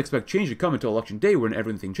pointless to expect change to come until election day when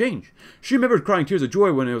everything changed. She remembered crying tears of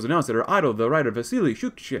joy when it was announced that her idol, the writer Vasily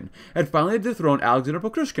Shushkin, had finally dethroned Alexander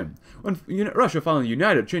Pokrushkin. When Russia finally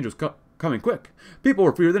united, change was coming quick. People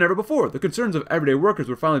were freer than ever before. The concerns of everyday workers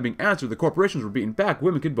were finally being answered. The corporations were beaten back.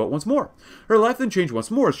 Women could vote once more. Her life then changed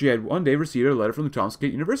once more. She had one day received a letter from the Tomsk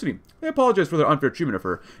State University. They apologized for their unfair treatment of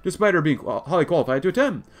her, despite her being highly qualified to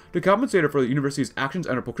attend. To compensate her for the university's actions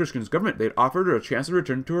under Pokrushkin's government, they had offered her a chance to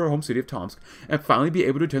return to her home city of Tomsk and finally be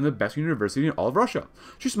able to attend the best university in all of Russia.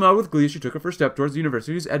 She smiled with glee as she took her first step towards the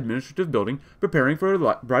university's administrative building, preparing for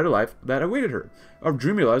a brighter life that awaited her. A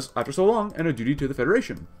dream realized after so long, and a duty to the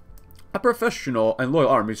Federation. A professional and loyal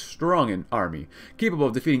army, strong in army, capable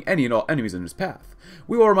of defeating any and all enemies in its path.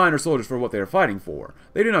 We will remind our soldiers for what they are fighting for.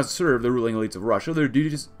 They do not serve the ruling elites of Russia. Their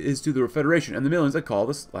duty is to the Federation and the millions that call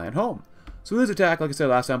this land home. So we lose attack, like I said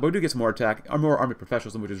last time, but we do get some more attack, more army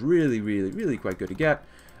professionalism, which is really quite good to get.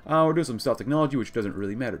 We're doing some stealth technology, which doesn't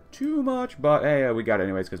really matter too much, but hey, we got it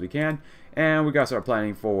anyways because we can. And we got to start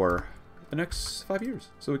planning for the next 5 years,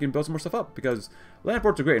 so we can build some more stuff up, because land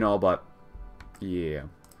ports are great and all, but yeah.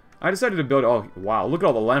 I decided to build, oh wow, look at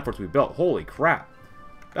all the land forts we built. Holy crap.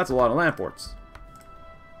 That's a lot of land forts.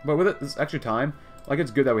 But with it, this extra time, like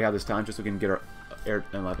it's good that we have this time just so we can get our air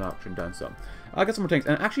and land option done. So I got some more tanks.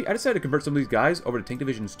 And actually, I decided to convert some of these guys over to tank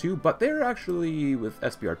divisions too, but they're actually with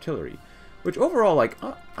SB artillery. Which overall, like,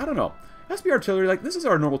 I don't know. SB artillery, like, this is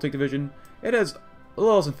our normal tank division. It has a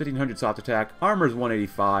little less than 1500 soft attack. Armor is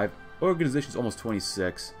 185. Organization is almost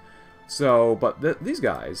 26. So, but these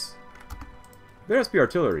guys, their SP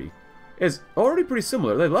artillery is already pretty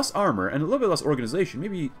similar. They have less armor and a little bit less organization,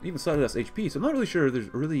 maybe even slightly less HP, so I'm not really sure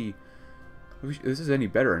there's really... this is any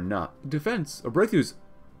better or not. Defense, or breakthroughs,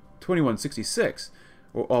 2166.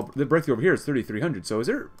 Well, the breakthrough over here is 3300. So is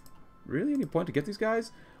there really any point to get these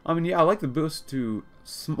guys? I mean, yeah, I like the boost to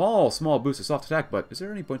small boost to soft attack, but is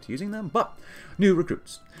there any point to using them? But new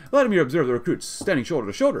recruits. Vladimir observed the recruits standing shoulder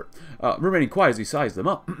to shoulder, remaining quiet as he sized them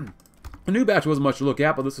up. A new batch wasn't much to look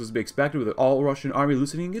at, but this was to be expected with the all-Russian army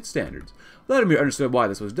loosening its standards. Vladimir understood why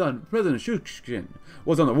this was done. President Shushkin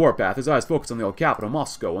was on the warpath, his eyes focused on the old capital,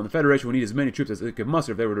 Moscow, and the Federation would need as many troops as it could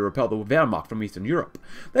muster if they were to repel the Wehrmacht from Eastern Europe.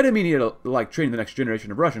 That didn't mean he had to, like, train the next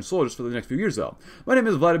generation of Russian soldiers for the next few years, though. My name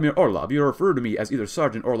is Vladimir Orlov. You refer to me as either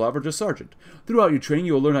Sergeant Orlov or just Sergeant. Throughout your training,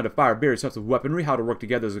 you will learn how to fire various types of weaponry, how to work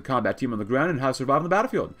together as a combat team on the ground, and how to survive on the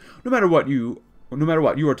battlefield. No matter what, you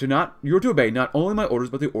are to obey not only my orders,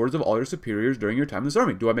 but the orders of all your superiors during your time in this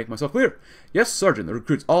army. Do I make myself clear? Yes, Sergeant. The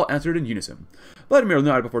recruits all answered in unison. Vladimir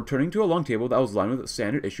nodded before turning to a long table that was lined with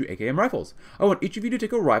standard issue AKM rifles. I want each of you to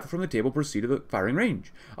take a rifle from the table and proceed to the firing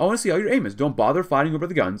range. I want to see how your aim is. Don't bother fighting over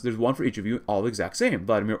the guns. There's one for each of you, all the exact same.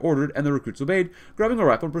 Vladimir ordered, and the recruits obeyed, grabbing a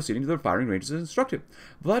rifle and proceeding to the firing ranges as instructed.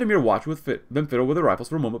 Vladimir watched them fiddle with the rifles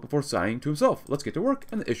for a moment before sighing to himself, "Let's get to work,"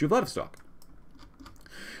 and the issue of Vladivostok.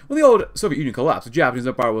 When the old Soviet Union collapsed, the Japanese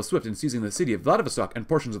Empire was swift in seizing the city of Vladivostok and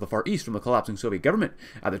portions of the Far East from the collapsing Soviet government.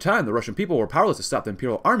 At the time, the Russian people were powerless to stop the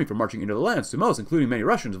Imperial Army from marching into the lands. To most, including many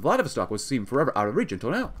Russians, Vladivostok was seemed forever out of reach until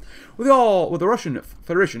now. With the Russian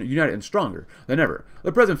Federation united and stronger than ever,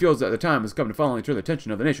 the President feels that the time has come to finally turn the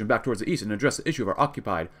attention of the nation back towards the east and address the issue of our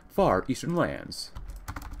occupied far eastern lands.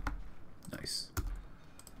 Nice.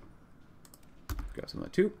 Got some of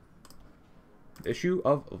that too. The issue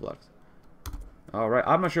of Vladivostok. Alright,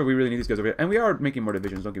 I'm not sure we really need these guys over here. And we are making more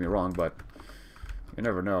divisions, don't get me wrong, but you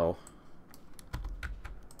never know.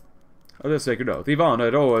 Of this sacred oath, Ivan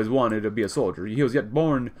had always wanted to be a soldier. He was yet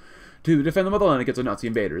born to defend the motherland against the Nazi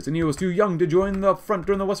invaders, and he was too young to join the front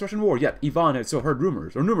during the West Russian War. Yet Ivan had still heard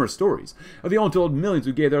rumors, or numerous stories, of the untold millions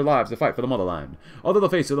who gave their lives to fight for the motherland. Although the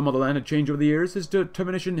face of the motherland had changed over the years, his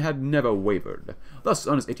determination had never wavered. Thus,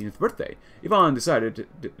 on his 18th birthday, Ivan decided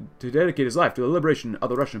to dedicate his life to the liberation of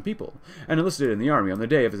the Russian people, and enlisted in the army on the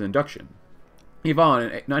day of his induction. Ivan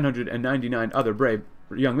and 999 other brave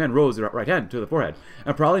young men rose their right hand to the forehead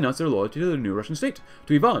and proudly announced their loyalty to the new Russian state.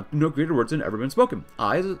 To Ivan, no greater words had ever been spoken.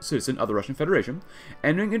 I, as a citizen of the Russian Federation,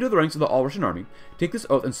 entering into the ranks of the all-Russian army, take this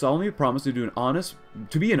oath and solemnly promise to be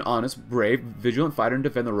an honest, brave, vigilant fighter and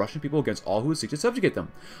defend the Russian people against all who would seek to subjugate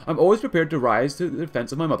them. I'm always prepared to rise to the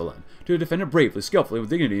defense of my motherland, to defend it bravely, skillfully, with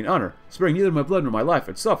dignity and honor, sparing neither my blood nor my life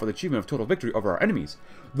itself for the achievement of total victory over our enemies.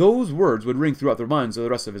 Those words would ring throughout their minds for the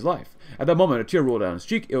rest of his life. At that moment, a tear rolled down his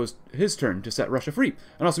cheek. It was his turn to set Russia free.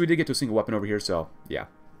 And also, we did get to a single weapon over here, so, yeah.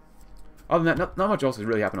 Other than that, not much else has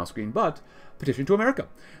really happened off screen, but petition to America.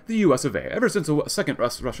 The U.S. of A. Ever since the Second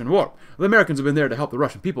Russian War, the Americans have been there to help the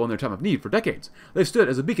Russian people in their time of need for decades. They've stood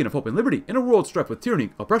as a beacon of hope and liberty in a world strife with tyranny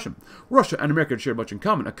and oppression. Russia and America share much in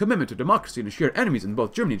common, a commitment to democracy and a shared enemies in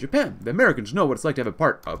both Germany and Japan. The Americans know what it's like to have a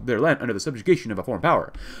part of their land under the subjugation of a foreign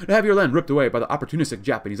power, to have your land ripped away by the opportunistic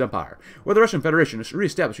Japanese Empire, where the Russian Federation is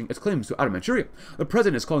re-establishing its claims to outer Manchuria. The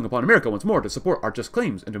President is calling upon America once more to support our just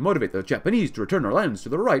claims and to motivate the Japanese to return our lands to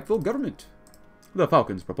the rightful government. The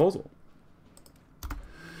Falcon's proposal.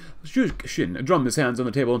 Shushkin drummed his hands on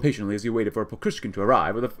the table impatiently as he waited for Pokrovsky to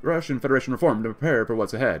arrive, with the Russian Federation reformed to prepare for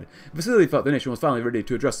what's ahead. Vasily felt the nation was finally ready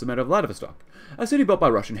to address the matter of Vladivostok. A city built by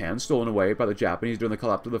Russian hands, stolen away by the Japanese during the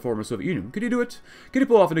collapse of the former Soviet Union. Could he do it? Could he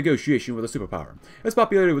pull off a negotiation with a superpower? Its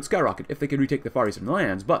popularity would skyrocket if they could retake the Far Eastern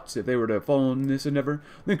lands, but if they were to fall in this endeavor,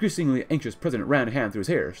 the increasingly anxious president ran a hand through his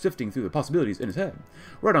hair, sifting through the possibilities in his head.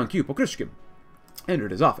 Right on cue, Pokrovsky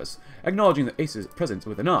entered his office. Acknowledging the ace's presence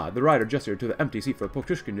with a nod, the rider gestured to the empty seat for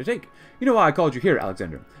Pokrovsky to take. "You know why I called you here,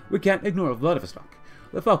 Alexander. We can't ignore Vladivostok."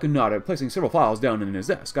 The Falcon nodded, placing several files down in his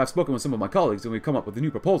desk. "I've spoken with some of my colleagues, and we've come up with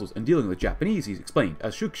new proposals in dealing with the Japanese," he explained,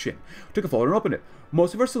 as Shushkin took a folder and opened it.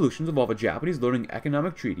 "Most of our solutions involve a Japanese leading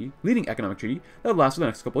economic treaty that would last for the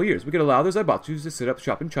next couple of years. We could allow the Zaibatsus to set up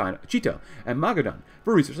shop in China, Chita, and Magadan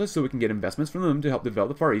for researchers so we can get investments from them to help develop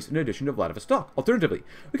the Far East in addition to Vladivostok. Alternatively,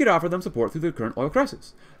 we could offer them support through the current oil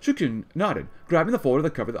crisis." Shushkin nodded, grabbing the folder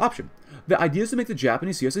that covered the option. "The idea is to make the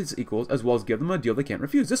Japanese see us as equals, as well as give them a deal they can't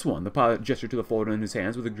refuse. This one," the pilot gestured to the folder in his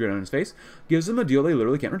hands with a grin on his face, "gives them a deal they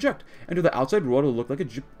literally can't reject. And to the outside world it'll look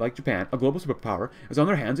like Japan, a global superpower, is on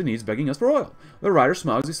their hands and knees begging us for oil." The rider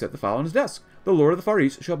smiled as he set the file on his desk. "The Lord of the Far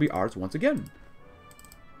East shall be ours once again."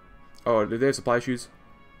 Oh, did they have supply issues?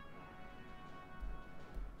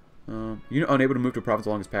 Unit unable to move to a province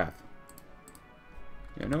along his path.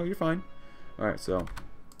 Yeah, no, you're fine. Alright, so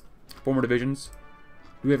 4 more divisions.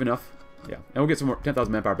 Do we have enough? Yeah. And we'll get some more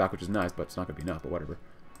 10,000 manpower back, which is nice, but it's not going to be enough, but whatever.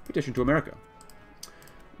 Petition to America.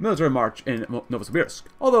 military march in Novosibirsk.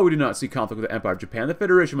 Although we do not see conflict with the Empire of Japan, the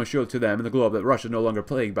Federation must show to them and the globe that Russia is no longer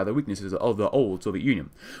plagued by the weaknesses of the old Soviet Union.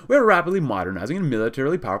 We are a rapidly modernizing and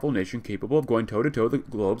militarily powerful nation capable of going toe-to-toe with the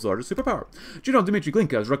globe's largest superpower. General Dmitry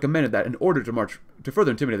Glinka has recommended that in order to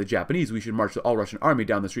further intimidate the Japanese, we should march the all-Russian army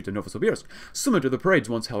down the streets of Novosibirsk, similar to the parades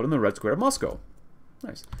once held in the Red Square of Moscow.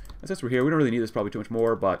 Nice. And since we're here, we don't really need this probably too much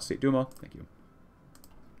more, but State Duma, thank you.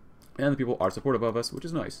 And the people are supportive of us, which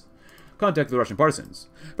is nice. Contact the Russian partisans.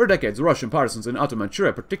 For decades, the Russian partisans in Outer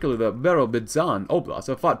Manchuria, particularly the Birobidzhan Oblast,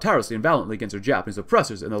 have fought tirelessly and valiantly against their Japanese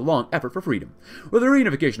oppressors in the long effort for freedom. With the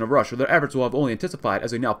reunification of Russia, their efforts will have only intensified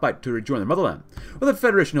as they now fight to rejoin their motherland. With the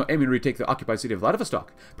Federation now aiming to retake the occupied city of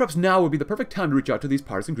Vladivostok, perhaps now would be the perfect time to reach out to these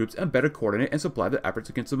partisan groups and better coordinate and supply their efforts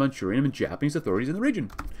against the Manchurian and Japanese authorities in the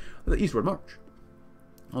region. The eastward march.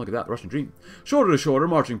 Oh, look at that, the Russian dream. Shoulder to shoulder,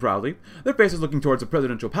 marching proudly, their faces looking towards the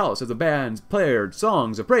presidential palace as the bands played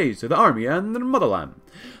songs of praise to the army and the motherland.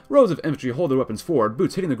 Rows of infantry hold their weapons forward,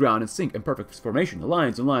 boots hitting the ground and sync in perfect formation.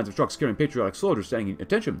 Lines and lines of trucks carrying patriotic soldiers standing at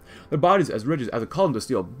attention, their bodies as rigid as a column of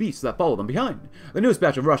steel beasts that follow them behind. The newest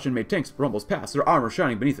batch of Russian-made tanks rumbles past, their armor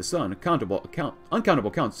shining beneath the sun. Uncountable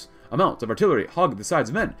amounts of artillery hog the sides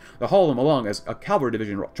of men that haul them along as a cavalry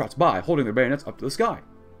division trots by, holding their bayonets up to the sky.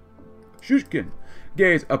 Shushkin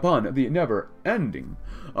gaze upon the never-ending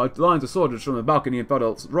lines of soldiers from the balcony and felt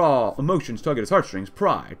its raw emotions tug at his heartstrings.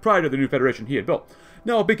 Pride of the new federation he had built.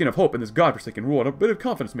 Now a beacon of hope in this godforsaken world, a bit of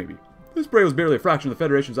confidence maybe. This parade was barely a fraction of the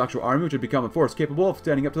Federation's actual army, which had become a force capable of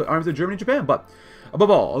standing up to the armies of Germany and Japan, but above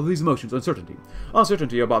all of these emotions, uncertainty.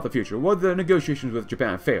 Uncertainty about the future. Would the negotiations with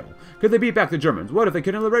Japan fail? Could they beat back the Germans? What if they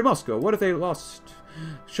couldn't liberate Moscow? What if they lost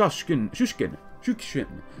Shushkin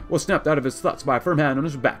was snapped out of his thoughts by a firm hand on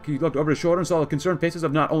his back. He looked over his shoulder and saw the concerned faces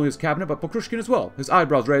of not only his cabinet, but Pokrushkin as well, his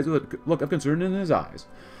eyebrows raised with a look of concern in his eyes.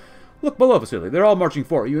 Look below, Vasily. They're all marching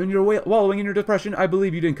for you, and you're wallowing in your depression. I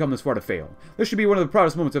believe you didn't come this far to fail. This should be one of the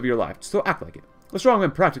proudest moments of your life, so act like it. The strong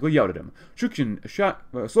man practically yelled at him. Shushkin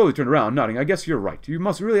slowly turned around, nodding. I guess you're right. You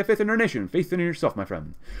must really have faith in our nation, faith in yourself, my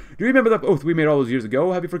friend. Do you remember that oath we made all those years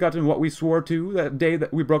ago? Have you forgotten what we swore to that day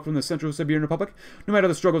that we broke from the Central Siberian Republic? No matter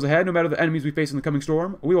the struggles ahead, no matter the enemies we face in the coming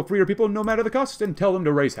storm, we will free our people no matter the cost, and tell them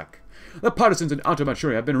to raise heck. The partisans in Outer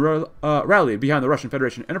Manchuria have been rallied behind the Russian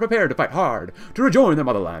Federation and are prepared to fight hard to rejoin their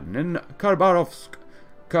motherland. In Khabarovsk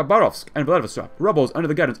and Vladivostok, rebels under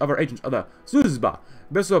the guidance of our agents of the Sluzhba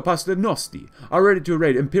Bezopasnosti are ready to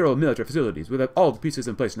raid imperial military facilities. We have all the pieces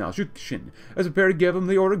in place now. Shushkin is prepared to give them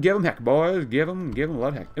the order. Give them heck, boys. Give them a lot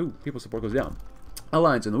of heck. Ooh, people's support goes down.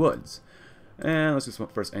 Alliance in the woods. And let's do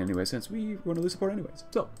first anyway, since we want to lose support anyways.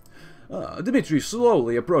 So, Dmitry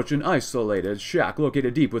slowly approached an isolated shack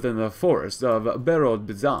located deep within the forest of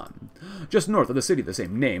Birobidzhan, just north of the city of the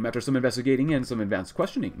same name. After some investigating and some advanced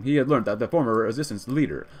questioning, he had learned that the former resistance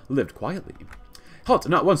leader lived quietly. Halt!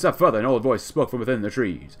 Not one step further, an old voice spoke from within the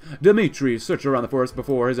trees. Dmitry searched around the forest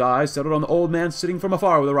before his eyes settled on the old man sitting from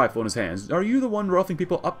afar with a rifle in his hands. Are you the one roughing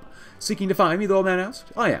people up, seeking to find me? The old man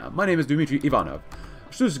asked. I am. My name is Dmitry Ivanov.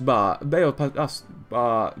 Shuzba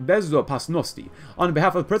Bezopasnosti, on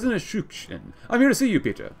behalf of President Shushkin. I'm here to see you,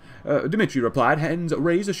 Peter. Dmitry replied, hands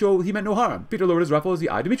raised to show he meant no harm. Peter lowered his rifle as he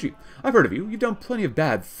eyed Dmitry. I've heard of you. You've done plenty of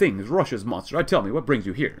bad things. Russia's monster. Tell me, what brings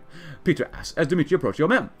you here? Peter asked, as Dmitry approached the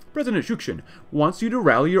old man. President Shushkin wants you to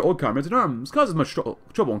rally your old comrades in arms, cause as much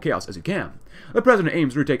trouble and chaos as you can. The president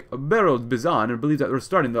aims to retake Birobidzhan and believes that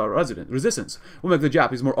restarting the resistance will make the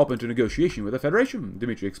Japanese more open to negotiation with the Federation,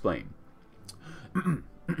 Dmitry explained.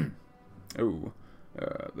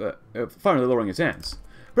 Finally lowering his hands.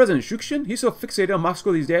 President Shushkin, he's so fixated on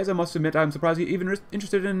Moscow these days, I must admit I'm surprised he's even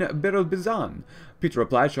interested in Birobidzhan. Peter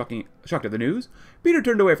replied, shocked at the news. Peter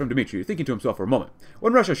turned away from Dmitry, thinking to himself for a moment.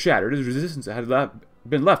 When Russia shattered, his resistance had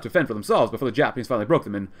been left to fend for themselves before the Japanese finally broke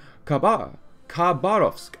them in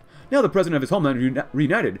Khabarovsk. Now the president of his homeland,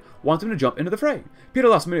 reunited, wants him to jump into the fray. Peter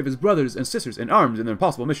lost many of his brothers and sisters in arms in their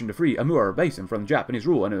impossible mission to free Amur Basin from Japanese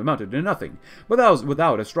rule, and it amounted to nothing. But that was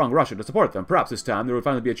without a strong Russia to support them. Perhaps this time there would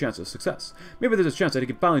finally be a chance of success. Maybe there's a chance that he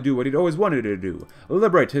could finally do what he'd always wanted to do,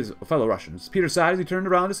 liberate his fellow Russians. Peter sighed as he turned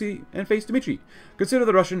around to see and face Dmitry. Consider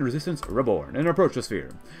the Russian resistance reborn, and approach the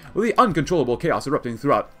sphere. With the uncontrollable chaos erupting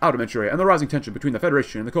throughout Outer Manchuria and the rising tension between the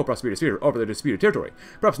Federation and the co-prosperity sphere over the disputed territory,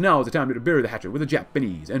 perhaps now is the time to bury the hatchet with the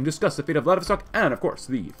Japanese and discuss the fate of Vladivostok and, of course,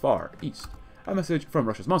 the Far East. A message from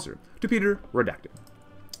Russia's monster to Peter, redacted.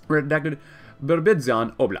 Redacted,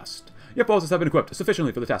 Birobidzhan Oblast. Your forces have been equipped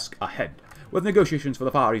sufficiently for the task ahead. With negotiations for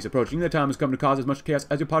the Far East approaching, the time has come to cause as much chaos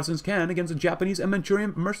as your partisans can against the Japanese and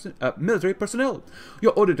Manchurian military personnel.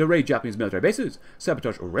 You're ordered to raid Japanese military bases,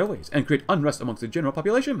 sabotage railways, and create unrest amongst the general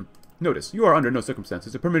population. Notice, you are under no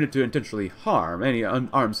circumstances permitted to intentionally harm any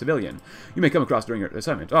unarmed civilian you may come across during your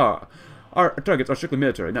assignment. Our targets are strictly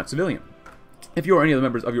military, not civilian. If you or any of the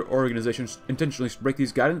members of your organization intentionally break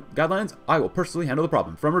these guidelines, I will personally handle the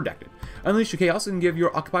problem. From Redacted. Unleash the chaos and give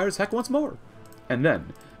your occupiers heck once more. And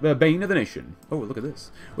then, the bane of the nation. Oh, look at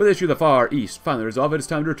this. With the issue of the Far East finally resolved, it is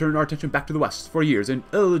time to return our attention back to the West. For years, an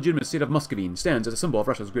illegitimate state of Muscovine stands as a symbol of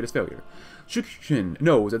Russia's greatest failure. Shushkin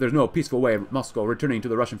knows that there's no peaceful way of Moscow returning to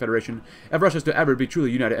the Russian Federation. If Russia is to ever be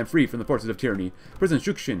truly united and free from the forces of tyranny, President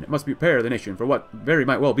Shushkin must prepare the nation for what very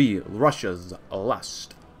might well be Russia's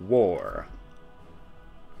last war.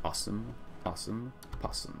 Awesome, awesome,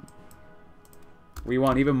 possum. We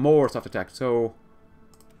want even more soft attack, so...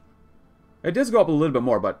 It does go up a little bit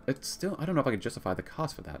more, but it's still... I don't know if I can justify the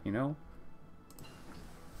cost for that, you know?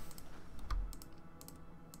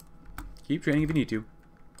 Keep training if you need to.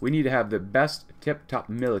 We need to have the best tip-top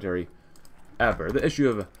military ever. The issue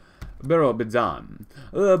of Bidzhan.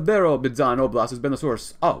 The Bidzhan Oblast has been the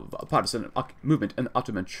source of a partisan movement in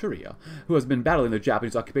Ottoman Manchuria, who has been battling the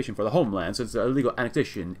Japanese occupation for the homeland since their illegal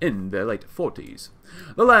annexation in the late 40s.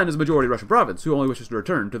 The land is a majority Russian province, who only wishes to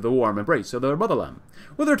return to the warm embrace of their motherland.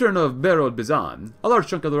 With the return of Bidzhan, a large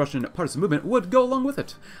chunk of the Russian partisan movement would go along with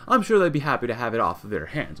it. I'm sure they'd be happy to have it off their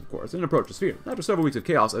hands, of course, and approach the sphere. After several weeks of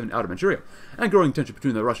chaos in Outer Manchuria, and growing tension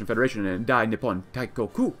between the Russian Federation and Dai Nippon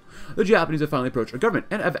Taikoku, the Japanese have finally approached our government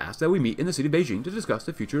and have asked that we meet in the city of Beijing to discuss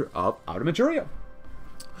the future of Outer Manchuria.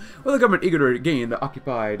 With the government eager to regain the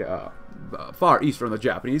occupied Far East from the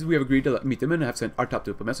Japanese, we have agreed to meet them and have sent our top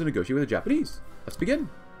diplomats to negotiate with the Japanese. Let's begin.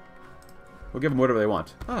 We'll give them whatever they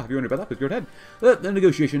want. If you wonder about that, please go ahead. Let the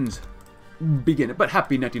negotiations begin. But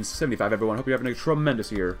happy 1975, everyone. Hope you're having a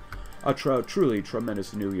tremendous year. A truly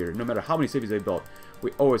tremendous new year. No matter how many cities they've built,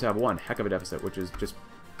 we always have one heck of a deficit, which is just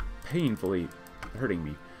painfully hurting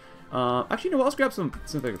me. Actually, no, let's grab some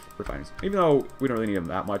refineries. Even though we don't really need them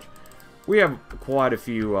that much. We have quite a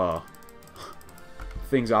few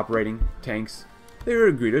things operating. Tanks. They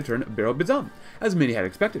agreed to return Bidzhan. As many had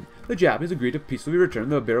expected, the Japanese agreed to peacefully return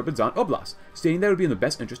the Bidzhan Oblast, stating that it would be in the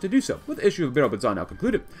best interest to do so. With the issue of Bidzhan now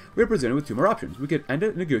concluded, we are presented with two more options. We could end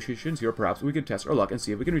negotiations here, or perhaps we could test our luck and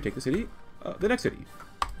see if we can retake the city, the next city.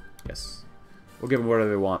 Yes. We'll give them whatever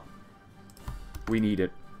they want. We need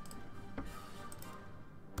it.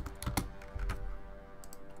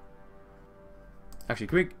 Actually,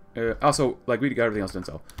 can we... also, like, we got everything else done,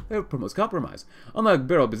 so they promote compromise. Unlike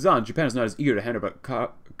Bidzhan, Japan is not as eager to hand over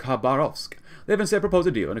Khabarovsk. They have instead proposed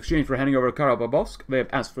a deal. In exchange for handing over Khabarovsk, they have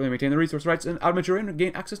asked for them to maintain the resource rights in Outer Manchuria and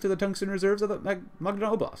gain access to the tungsten reserves of the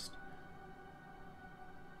Magadan Oblast.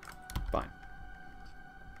 Fine.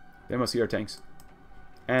 They must see our tanks.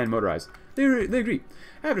 And motorized. They agree.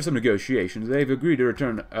 After some negotiations, they've agreed to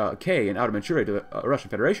return K and Outer Manchuria to the Russian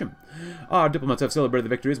Federation. Our diplomats have celebrated the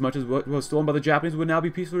victory as much as what was stolen by the Japanese would now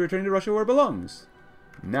be peacefully returning to Russia where it belongs.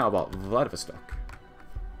 Now about Vladivostok.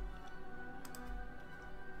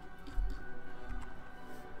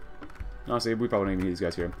 Honestly, we probably don't even need these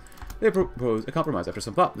guys here. They proposed a compromise after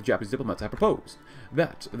some thought. The Japanese diplomats have proposed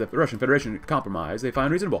that the Russian Federation compromise they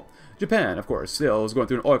find reasonable. Japan, of course, still is going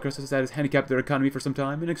through an oil crisis that has handicapped their economy for some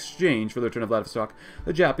time. In exchange for the return of Vladivostok,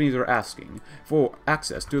 the Japanese are asking for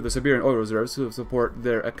access to the Siberian oil reserves to support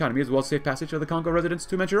their economy, as well as safe passage of the Congo residents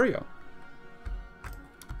to Manchuria.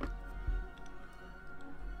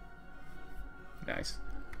 Nice.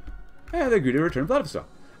 And they agreed to return Vladivostok.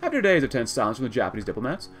 After days of tense silence from the Japanese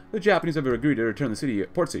diplomats, the Japanese have agreed to return the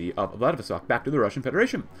port city of Vladivostok back to the Russian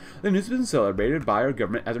Federation. The news has been celebrated by our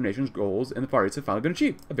government as our nation's goals in the Far East have finally been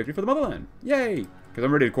achieved. A victory for the motherland. Yay! Because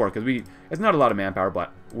I'm ready to core, because it's not a lot of manpower,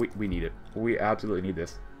 but we need it. We absolutely need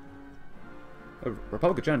this. The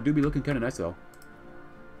Republic of China do be looking kind of nice, though.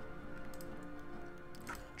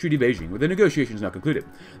 Treaty of Beijing. With the negotiations now concluded,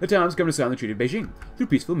 the time has come to sign the Treaty of Beijing. Through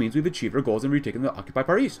peaceful means, we've achieved our goals in retaking the occupied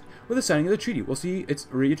Far East. With the signing of the treaty, we'll see its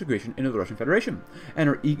reintegration into the Russian Federation. And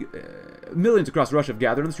our millions across Russia have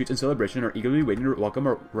gathered on the streets in celebration and are eagerly waiting to welcome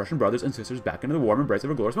our Russian brothers and sisters back into the warm embrace of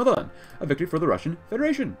our glorious motherland. A victory for the Russian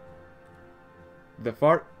Federation. The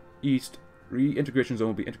Far East reintegration zone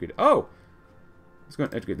will be integrated. Oh! Let's go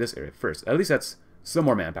and integrate this area first. At least that's some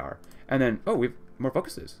more manpower. And then, oh, we have more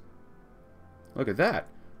focuses. Look at that.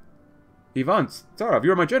 Ivan Tsarov,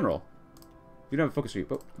 you're my general. You don't have a focus sheet,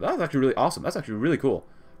 but that's actually really awesome. That's actually really cool.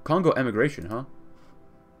 Congo emigration, huh?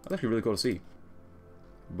 That's actually really cool to see.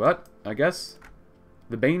 But, I guess,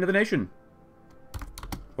 the bane of the nation.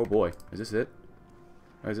 Oh boy, is this it?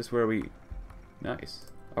 Or is this where we...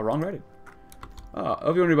 Nice. Oh, wrong writing. If you're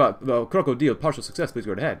wondering about the crocodile partial success, please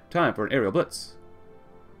go ahead. Time for an aerial blitz.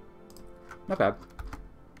 Not bad.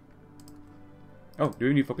 Oh, do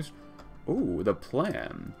we need focus? Ooh, the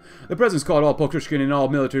plan. The President's called all Shushkin and all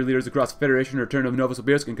military leaders across the Federation to return to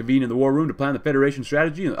Novosibirsk and convene in the war room to plan the Federation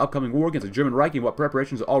strategy in the upcoming war against the German Reich and what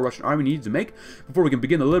preparations the all-Russian army needs to make before we can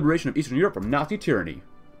begin the liberation of Eastern Europe from Nazi tyranny.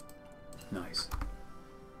 Nice.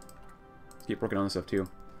 Let's keep working on this stuff, too.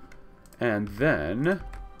 And then...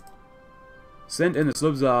 send in the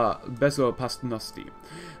Bezopasnosti.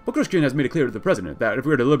 Shushkin has made it clear to the President that if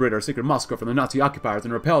we are to liberate our sacred Moscow from the Nazi occupiers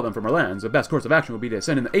and repel them from our lands, the best course of action will be to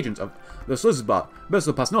send in the agents of the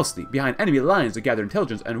Bezopasnosti behind enemy lines to gather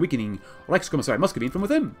intelligence and weakening Reichskommissar Muscovine from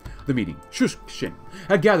within. The meeting. Shushkin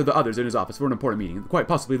had gathered the others in his office for an important meeting, quite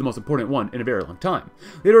possibly the most important one in a very long time.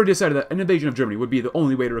 They had already decided that an invasion of Germany would be the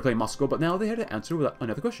only way to reclaim Moscow, but now they had to answer with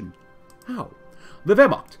another question. How? The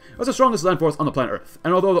Wehrmacht was the strongest land force on the planet Earth,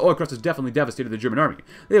 and although the oil crisis definitely devastated the German army,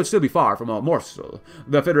 they would still be far from a morsel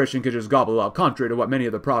the Federation could just gobble up, contrary to what many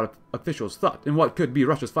of the proud officials thought. In what could be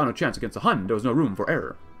Russia's final chance against the Hun, there was no room for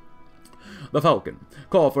error. The Falcon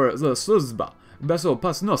called for the Sluzba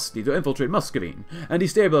Bezopasnosti to infiltrate Muscovine and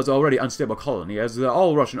destabilize the already unstable colony. As the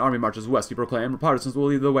all-Russian army marches west, he proclaimed, partisans will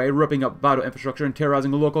lead the way, ripping up vital infrastructure and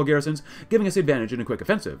terrorizing the local garrisons, giving us the advantage in a quick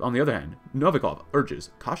offensive. On the other hand, Novikov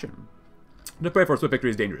urges caution. To pray for a swift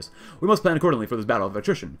victory is dangerous. We must plan accordingly for this battle of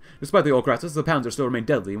attrition. Despite the old crisis, the pounds still remain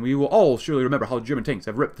deadly, and we will all surely remember how German tanks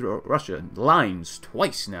have ripped through Russian lines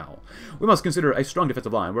twice now. We must consider a strong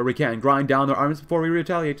defensive line where we can grind down their armies before we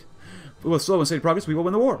retaliate. With slow and steady progress, we will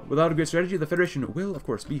win the war. Without a great strategy, the Federation will, of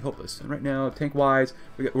course, be hopeless. And right now, tank-wise,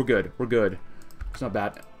 we're good. We're good. It's not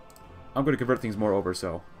bad. I'm going to convert things more over,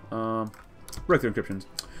 so... breakthrough encryptions.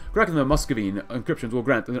 Cracking the Muscovine encryptions will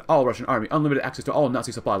grant the all-Russian army unlimited access to all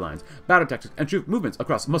Nazi supply lines, battle tactics, and troop movements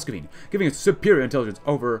across Muscovine, giving us superior intelligence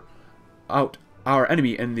over our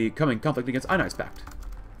enemy in the coming conflict against Einheits Pact.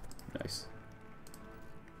 Nice.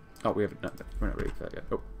 Oh, we're not ready for that yet.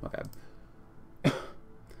 Oh, my bad.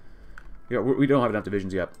 Yeah, we don't have enough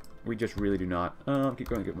divisions yet. We just really do not. Keep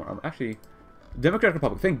going to get more. Actually, Democratic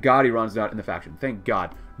Republic. Thank God Iran's not in the faction. Thank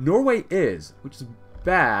God. Norway is, which is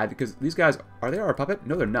bad because these guys, are they our puppet?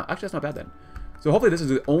 No, they're not. Actually, that's not bad then. So hopefully this is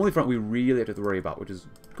the only front we really have to worry about, which is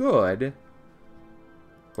good.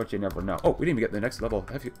 But you never know. Oh, we didn't even get the next level.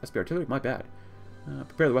 SP artillery, my bad.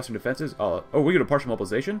 Prepare the western defenses. Oh, we get a partial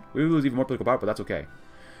mobilization. We lose even more political power, but that's okay.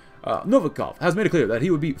 Novikov has made it clear that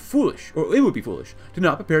he would be foolish, or it would be foolish, to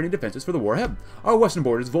not prepare any defenses for the war ahead. Our western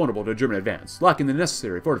border is vulnerable to a German advance, lacking the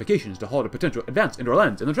necessary fortifications to halt a potential advance into our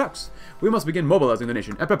lands in the tracks. We must begin mobilizing the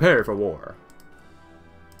nation and prepare for war.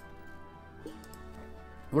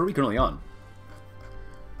 What are we currently on?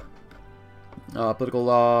 Political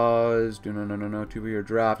laws. No. 2-year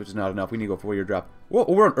draft, which is not enough. We need to go 4-year draft. Whoa,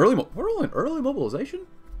 we're on early mobilization?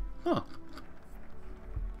 Huh.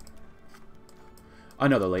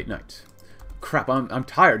 Another late night. Crap, I'm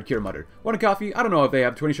tired, Kira muttered. Want a coffee? I don't know if they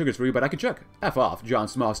have 20 sugars for you, but I can check. F off, John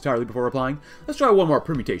smiles tiredly before replying. Let's try one more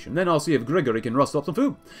permutation, then I'll see if Gregory can rustle up some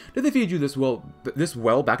food. Did they feed you this well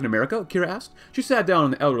back in America? Kira asked. She sat down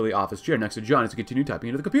in the elderly office chair next to John as he continued typing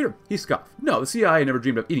into the computer. He scoffed. No, the CIA never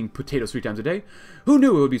dreamed of eating potatoes 3 times a day. Who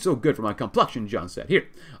knew it would be so good for my complexion, John said. Here,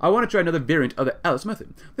 I want to try another variant of the Alice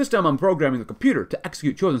method. This time I'm programming the computer to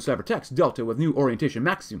execute chosen ciphertext delta with new orientation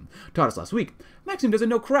Maxim taught us last week. Maxim doesn't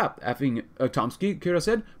know crap, effing Tomsky, Kira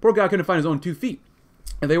said. Poor guy couldn't find his own 2 feet.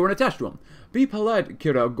 And they weren't attached to him. Be polite,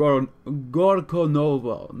 Kira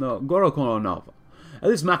Gorokonova. At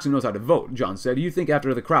least Maxim knows how to vote, John said. You think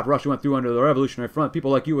after the crap Russia went through under the Revolutionary Front, people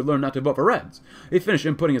like you would learn not to vote for Reds? He finished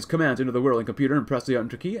inputting his commands into the whirling computer and pressed the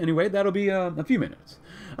enter key. Anyway, that'll be a few minutes.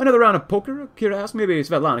 Another round of poker? Kira asked. Maybe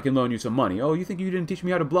Svetlana can loan you some money. Oh, you think you didn't teach me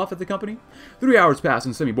how to bluff at the company? 3 hours passed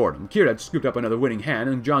in semi-boredom. Kira had scooped up another winning hand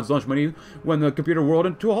and John's lunch money when the computer whirled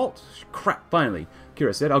into a halt. Crap, finally,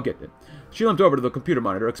 Kira said. I'll get it. She limped over to the computer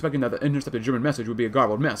monitor, expecting that the intercepted German message would be a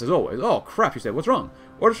garbled mess, as always. Oh, crap, she said. What's wrong?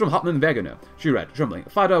 Orders from Hauptmann Wegener. She read, trembling.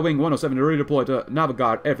 Fighter Wing 107 to redeploy to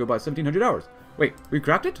Navigard Airfield by 1700 hours. Wait, we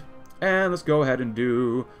cracked it? And let's go ahead and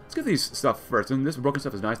do... Let's get these stuff first. And this broken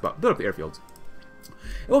stuff is nice, but build up the airfields.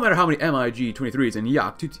 It won't matter how many MiG-23s and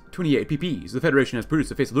Yak-28 PPs the Federation has produced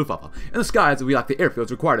to face the Luftwaffe. In the skies, we lack the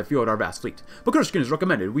airfields required to field our vast fleet. But Shushkin has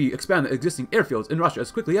recommended we expand the existing airfields in Russia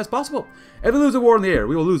as quickly as possible. If we lose a war in the air,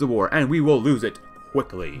 we will lose the war, and we will lose it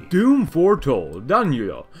quickly. Doom foretold.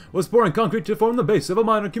 Danilo was pouring concrete to form the base of a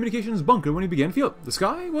minor communications bunker when he began field. The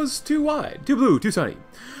sky was too wide, too blue, too sunny.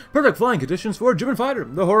 Perfect flying conditions for a German fighter.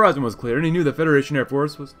 The horizon was clear, and he knew the Federation Air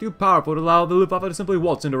Force was too powerful to allow the Luftwaffe to simply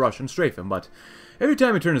waltz into Russia and strafe him, but Every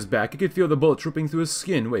time he turned his back, he could feel the bullet trooping through his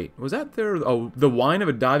skin. Wait, was that the whine of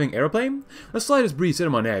a diving aeroplane? The slightest breeze set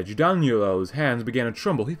him on edge. Danilo's hands began to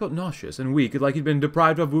tremble. He felt nauseous and weak, like he'd been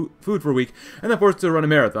deprived of food for a week, and then forced to run a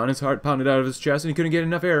marathon. His heart pounded out of his chest, and he couldn't get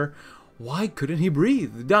enough air. Why couldn't he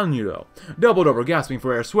breathe? Danilo doubled over, gasping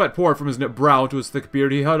for air. Sweat poured from his brow to his thick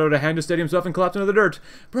beard. He held out a hand to steady himself and collapsed into the dirt.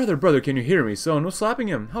 Brother, can you hear me? Someone was slapping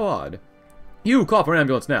him. How odd. You, call for an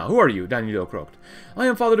ambulance now. Who are you? Danilo croaked. I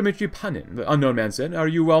am Father Dmitri Panin, the unknown man said. Are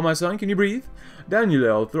you well, my son? Can you breathe?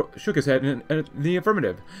 Danilo shook his head in the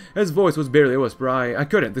affirmative. His voice was barely a whisper. I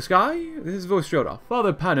couldn't. The sky? His voice showed off.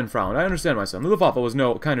 Father Panin frowned. I understand, my son. Luftwaffe was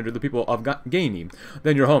no kinder to the people of Gaini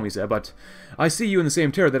than your home, he said, but I see you in the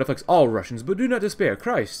same terror that afflicts all Russians. But do not despair.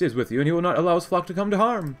 Christ is with you, and he will not allow his flock to come to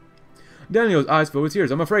harm. Danilo's eyes filled with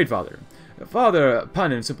tears. I'm afraid, Father. Father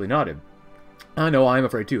Panin simply nodded. I know, I am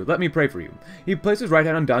afraid too. Let me pray for you. He placed his right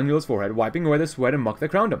hand on Daniel's forehead, wiping away the sweat and muck that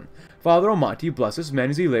crowned him. Father Almighty, bless this man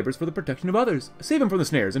as he labors for the protection of others. Save him from the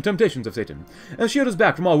snares and temptations of Satan, and shield us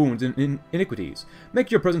back from all wounds and iniquities.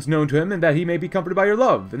 Make your presence known to him, and that he may be comforted by your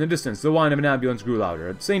love. In the distance, the whine of an ambulance grew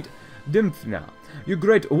louder. Saint Dimphna, you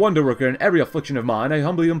great wonder-worker in every affliction of mine, I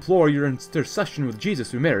humbly implore your intercession with Jesus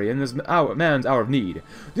through Mary in this man's hour of need.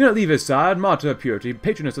 Do not leave his side, Mater of Purity,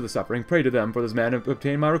 patroness of the suffering. Pray to them for this man and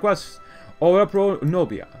obtain my requests. Ora pro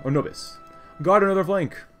nobia, or nobis. Guard another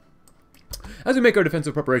flank. As we make our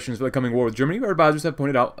defensive preparations for the coming war with Germany, our advisors have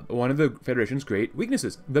pointed out one of the Federation's great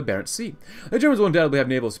weaknesses, the Barents Sea. The Germans will undoubtedly have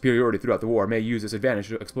naval superiority throughout the war, and may use this advantage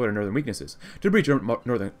to exploit our northern weaknesses, to breach our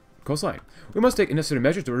northern coastline. We must take necessary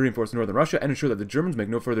measures to reinforce northern Russia and ensure that the Germans make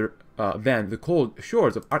no further than the cold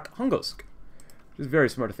shores of Arkhangelsk. Which is very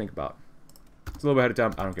smart to think about. It's a little bit ahead of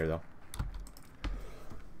time. I don't care, though.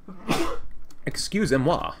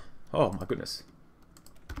 Excusez-moi. Oh, my goodness.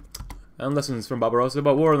 And lessons from Barbarossa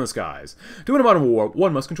about war in the skies. To win a modern war,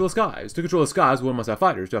 one must control the skies. To control the skies, one must have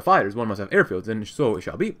fighters. To have fighters, one must have airfields, and so it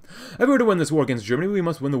shall be. If we were to win this war against Germany, we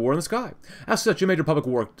must win the war in the sky. As such, a major public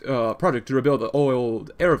work project to rebuild the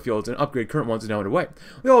old airfields and upgrade current ones is now underway.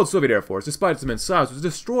 The old Soviet Air Force, despite its immense size, was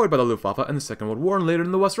destroyed by the Luftwaffe in the Second World War and later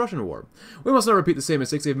in the West Russian War. We must not repeat the same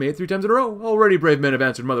mistakes they've made 3 times in a row. Already brave men have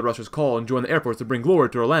answered Mother Russia's call and joined the Air Force to bring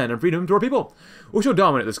glory to our land and freedom to our people. We shall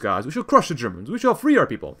dominate the skies. We shall crush the Germans. We shall free our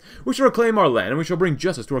people. We shall reclaim our land, and we shall bring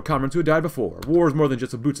justice to our comrades who had died before. War is more than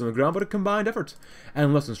just a boots on the ground, but a combined effort.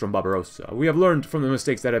 And lessons from Barbarossa. We have learned from the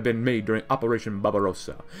mistakes that have been made during Operation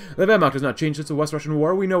Barbarossa. The Wehrmacht has not changed since the West Russian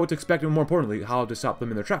War. We know what to expect, and more importantly, how to stop them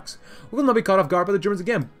in their tracks. We will not be caught off guard by the Germans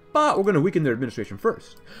again, but we're going to weaken their administration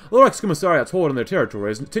first. The Reichskommissariat's hold on their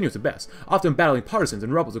territory is tenuous at best, often battling partisans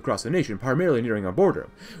and rebels across the nation, primarily nearing our border.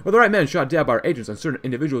 With the right men shot dead by our agents and certain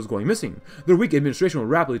individuals going missing, their weak administration will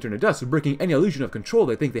rapidly turn to dust, breaking any illusion of control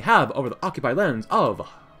they think they have over the occupied lands of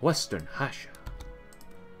Western Russia.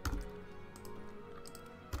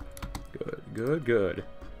 Good.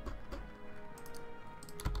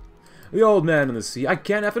 The old man in the sea. I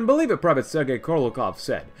can't effing believe it, Private Sergei Korolkov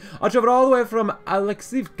said. I traveled all the way from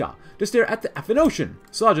Alexivka to stare at the effing ocean.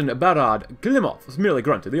 Sergeant Barad Klimov merely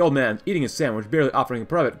grunted, the old man eating his sandwich, barely offering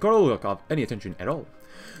Private Korolkov any attention at all.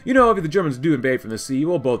 You know, if the Germans do invade from the sea,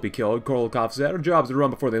 we'll both be killed, Korolkov said. Our job's to run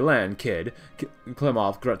before they land, kid.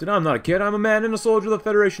 Klimov grunted. I'm not a kid, I'm a man and a soldier of the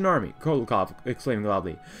Federation Army, Korolkov exclaimed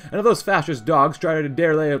loudly. And if those fascist dogs try to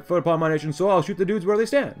dare lay a foot upon my nation's soil, I'll shoot the dudes where they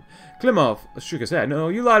stand. Klimov shook his head. No,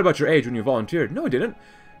 you lied about your age when you volunteered. No, I didn't.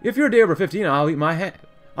 If you're a day over 15, I'll eat my hand.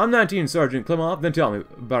 I'm 19, Sergeant Klimov. Then tell me,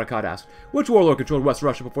 Barakat asked, which warlord controlled West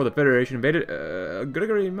Russia before the Federation invaded?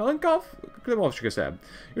 Grigory Malenkov? Klimov shook his head.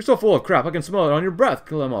 You're so full of crap, I can smell it on your breath.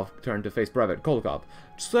 Klimov turned to face Private Kolokov,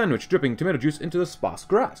 sandwich dripping tomato juice into the sparse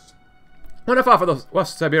grass. When I fought for the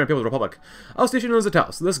West Siberian People's Republic, I was stationed in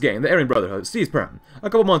Zataus. This gang, the Aryan Brotherhood, seized Perm. A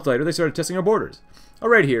couple months later, they started testing our borders. A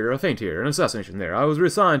raid here, a feint here, an assassination there. I was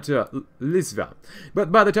reassigned to Lisva.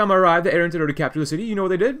 But by the time I arrived, the Aryans had already captured the city. You know what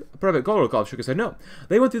they did? Private Kolokov shook his head. No.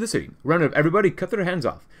 They went through the city, rounded up everybody, cut their hands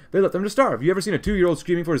off. They let them to starve. You ever seen a 2-year-old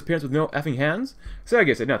screaming for his parents with no effing hands?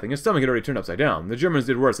 Sergei said nothing. His stomach had already turned upside down. The Germans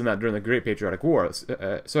did worse than that during the Great Patriotic War,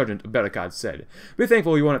 Sergeant Berekad said. Be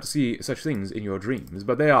thankful you won't have to see such things in your dreams,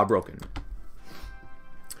 but they are broken.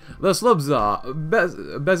 The Slobza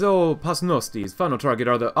Bezopasnosti's final target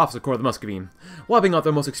are the Officer Corps of the Muscovine. Wiping out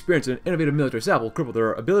their most experienced and innovative military staff will cripple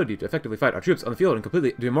their ability to effectively fight our troops on the field and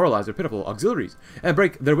completely demoralize their pitiful auxiliaries, and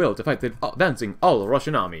break their will to fight the advancing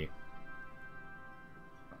all-Russian army.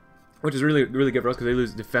 Which is really good for us because they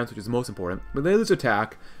lose defense, which is most important. But they lose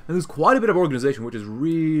attack, and lose quite a bit of organization, which is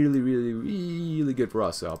really good for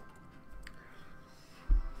us, so.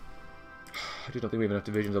 I just don't think we have enough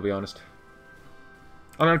divisions, I'll be honest.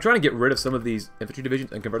 I mean, I'm trying to get rid of some of these infantry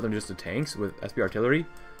divisions and convert them just to tanks with SP artillery.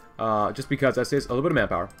 Just because that saves a little bit of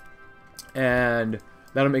manpower. And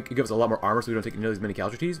that'll give us a lot more armor so we don't take nearly as many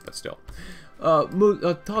casualties, but still.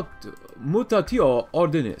 Mutatio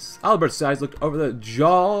Ordinis. Albert's eyes looked over the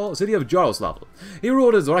city of Jaroslav. He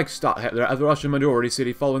ruled as Reichsstadt as the Russian majority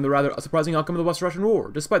city following the rather surprising outcome of the West Russian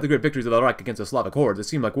War. Despite the great victories of the Reich against the Slavic hordes, it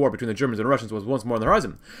seemed like war between the Germans and Russians was once more on the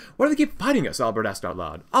horizon. Why do they keep fighting us? Albert asked out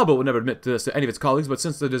loud. Albert would never admit this to any of his colleagues, but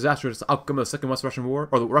since the disastrous outcome of the Second West Russian War,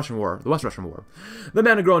 or the West Russian War, the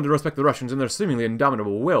man had grown to respect the Russians and their seemingly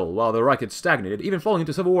indomitable will, while the Reich had stagnated, even falling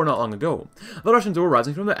into civil war not long ago. The Russians were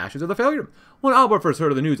rising from the ashes of their failure. When Albert first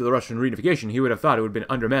heard of the news of the Russian reunification, he would have thought it would have been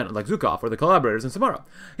undermanned like Zhukov or the collaborators in Samara.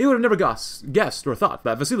 He would have never guessed or thought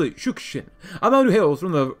that Vasily Shushkin, a man who hails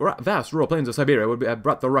from the vast rural plains of Siberia, would have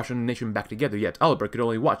brought the Russian nation back together. Yet Albert could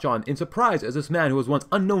only watch on in surprise as this man who was once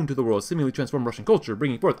unknown to the world seemingly transformed Russian culture,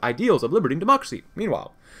 bringing forth ideals of liberty and democracy.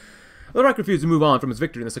 Meanwhile, the Reich refused to move on from its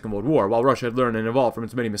victory in the Second World War. While Russia had learned and evolved from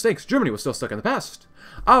its many mistakes, Germany was still stuck in the past.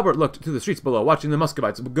 Albert looked to the streets below, watching the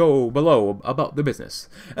Muscovites go below about the business.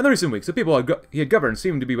 In the recent weeks, the people he had governed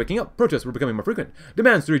seemed to be waking up. Protests were becoming more frequent.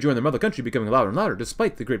 Demands to rejoin their mother country becoming louder and louder.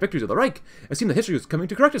 Despite the great victories of the Reich, it seemed that history was coming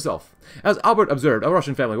to correct itself. As Albert observed a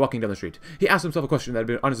Russian family walking down the street, he asked himself a question that had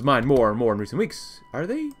been on his mind more and more in recent weeks. Are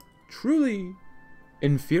they truly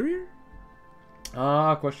inferior?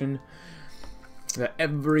 Question that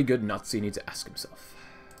every good Nazi needs to ask himself.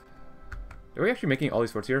 Are we actually making all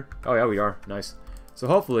these forts here? Oh yeah, we are. Nice. So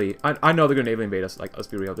hopefully, I know they're going to naval invade us. Like, let's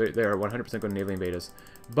be real. They're 100% going to naval invade us.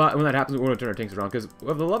 But when that happens, we're going to turn our tanks around. Because we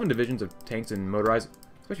have 11 divisions of tanks and motorized,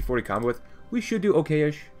 especially 40 combat with. We should do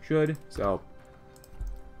okay-ish. Should. So,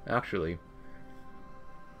 actually,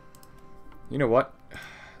 you know what?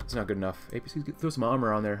 It's not good enough. APCs, throw some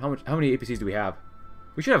armor on there. How many APCs do we have?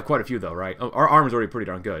 We should have quite a few though, right? Our armor's already pretty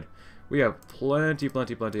darn good. We have plenty of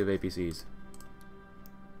APCs.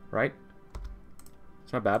 Right?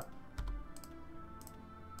 It's not bad.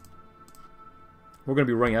 We're going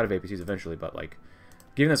to be running out of APCs eventually, but like,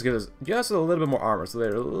 gives us just a little bit more armor, so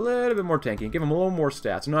they're a little bit more tanky. Give them a little more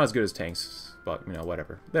stats. Not as good as tanks, but you know,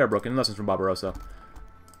 whatever. They're broken. Lessons from Barbarossa.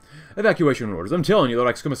 Evacuation orders. I'm telling you, the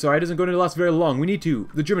Reichskommissariat isn't going to last very long. We need to.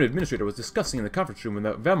 The German administrator was discussing in the conference room when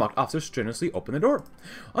the Wehrmacht officer strenuously opened the door.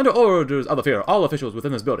 Under orders of the Führer, all officials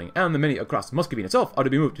within this building, and the many across Muscovy itself, are to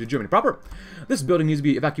be moved to Germany proper. This building needs to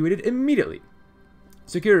be evacuated immediately.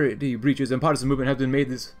 Security breaches and partisan movement have made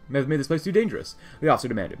this place too dangerous, the officer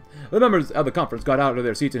demanded. The members of the conference got out of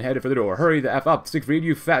their seats and headed for the door. Hurry the F up, Siegfried,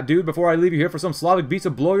 you fat dude, before I leave you here for some Slavic beast to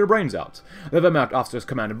blow your brains out. The Wehrmacht officer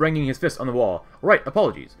commanded, banging his fist on the wall. Right,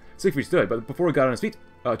 apologies. Siegfried stood, but before he got on his feet,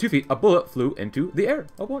 2 feet, a bullet flew into the air.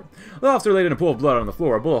 Oh boy. The officer laid in a pool of blood on the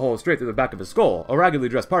floor, a bullet hole straight through the back of his skull. A raggedly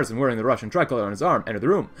dressed partisan wearing the Russian tricolor on his arm entered the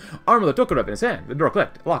room. Arm with a Tokarev in his hand. The door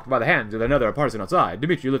clicked, locked by the hands of another partisan outside.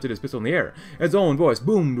 Dmitri lifted his pistol in the air. His own voice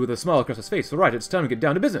boomed with a smile across his face. All right, it's time to get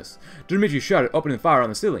down to business. Dmitri shouted, opening fire on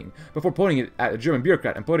the ceiling, before pointing it at a German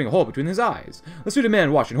bureaucrat and putting a hole between his eyes. The suited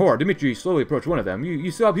man watched in horror. Dmitri slowly approached one of them.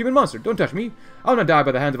 You subhuman monster, don't touch me. I'll not die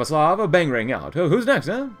by the hands of a Slav. A bang rang out. Who's next,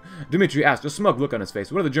 huh? Dmitri asked, a smug look on his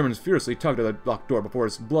face. One of the Germans furiously tugged at the locked door before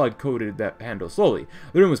his blood coated that handle slowly.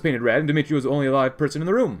 The room was painted red, and Dmitri was the only alive person in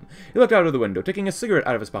the room. He looked out of the window, taking a cigarette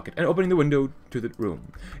out of his pocket and opening the window to the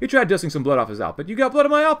room. He tried dusting some blood off his outfit. You got blood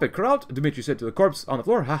on my outfit, Kraut, Dmitri said to the corpse on the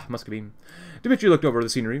floor. Ha, Muscovy. Dmitri looked over the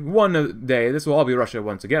scenery. One day, this will all be Russia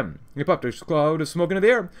once again. He puffed a cloud of smoke into the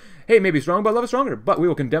air. Hate may be strong, but love is stronger. But we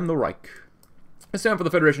will condemn the Reich. It's time for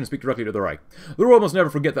the Federation to speak directly to the Reich. The world must never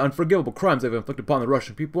forget the unforgivable crimes they've inflicted upon the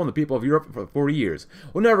Russian people and the people of Europe for 40 years.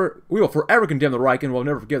 We will forever condemn the Reich, and we'll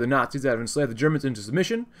never forgive the Nazis that have enslaved the Germans into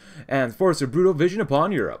submission and forced their brutal vision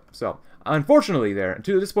upon Europe. So, unfortunately there,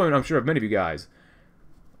 to this point I'm sure of many of you guys,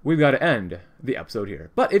 we've got to end the episode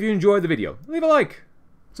here. But if you enjoyed the video, leave a like,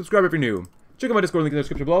 subscribe if you're new, check out my Discord link in the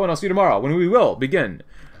description below, and I'll see you tomorrow when we will begin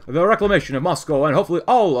the reclamation of Moscow and hopefully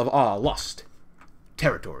all of our lost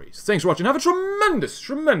territories. Thanks for watching. Have a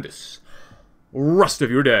tremendous rest of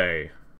your day.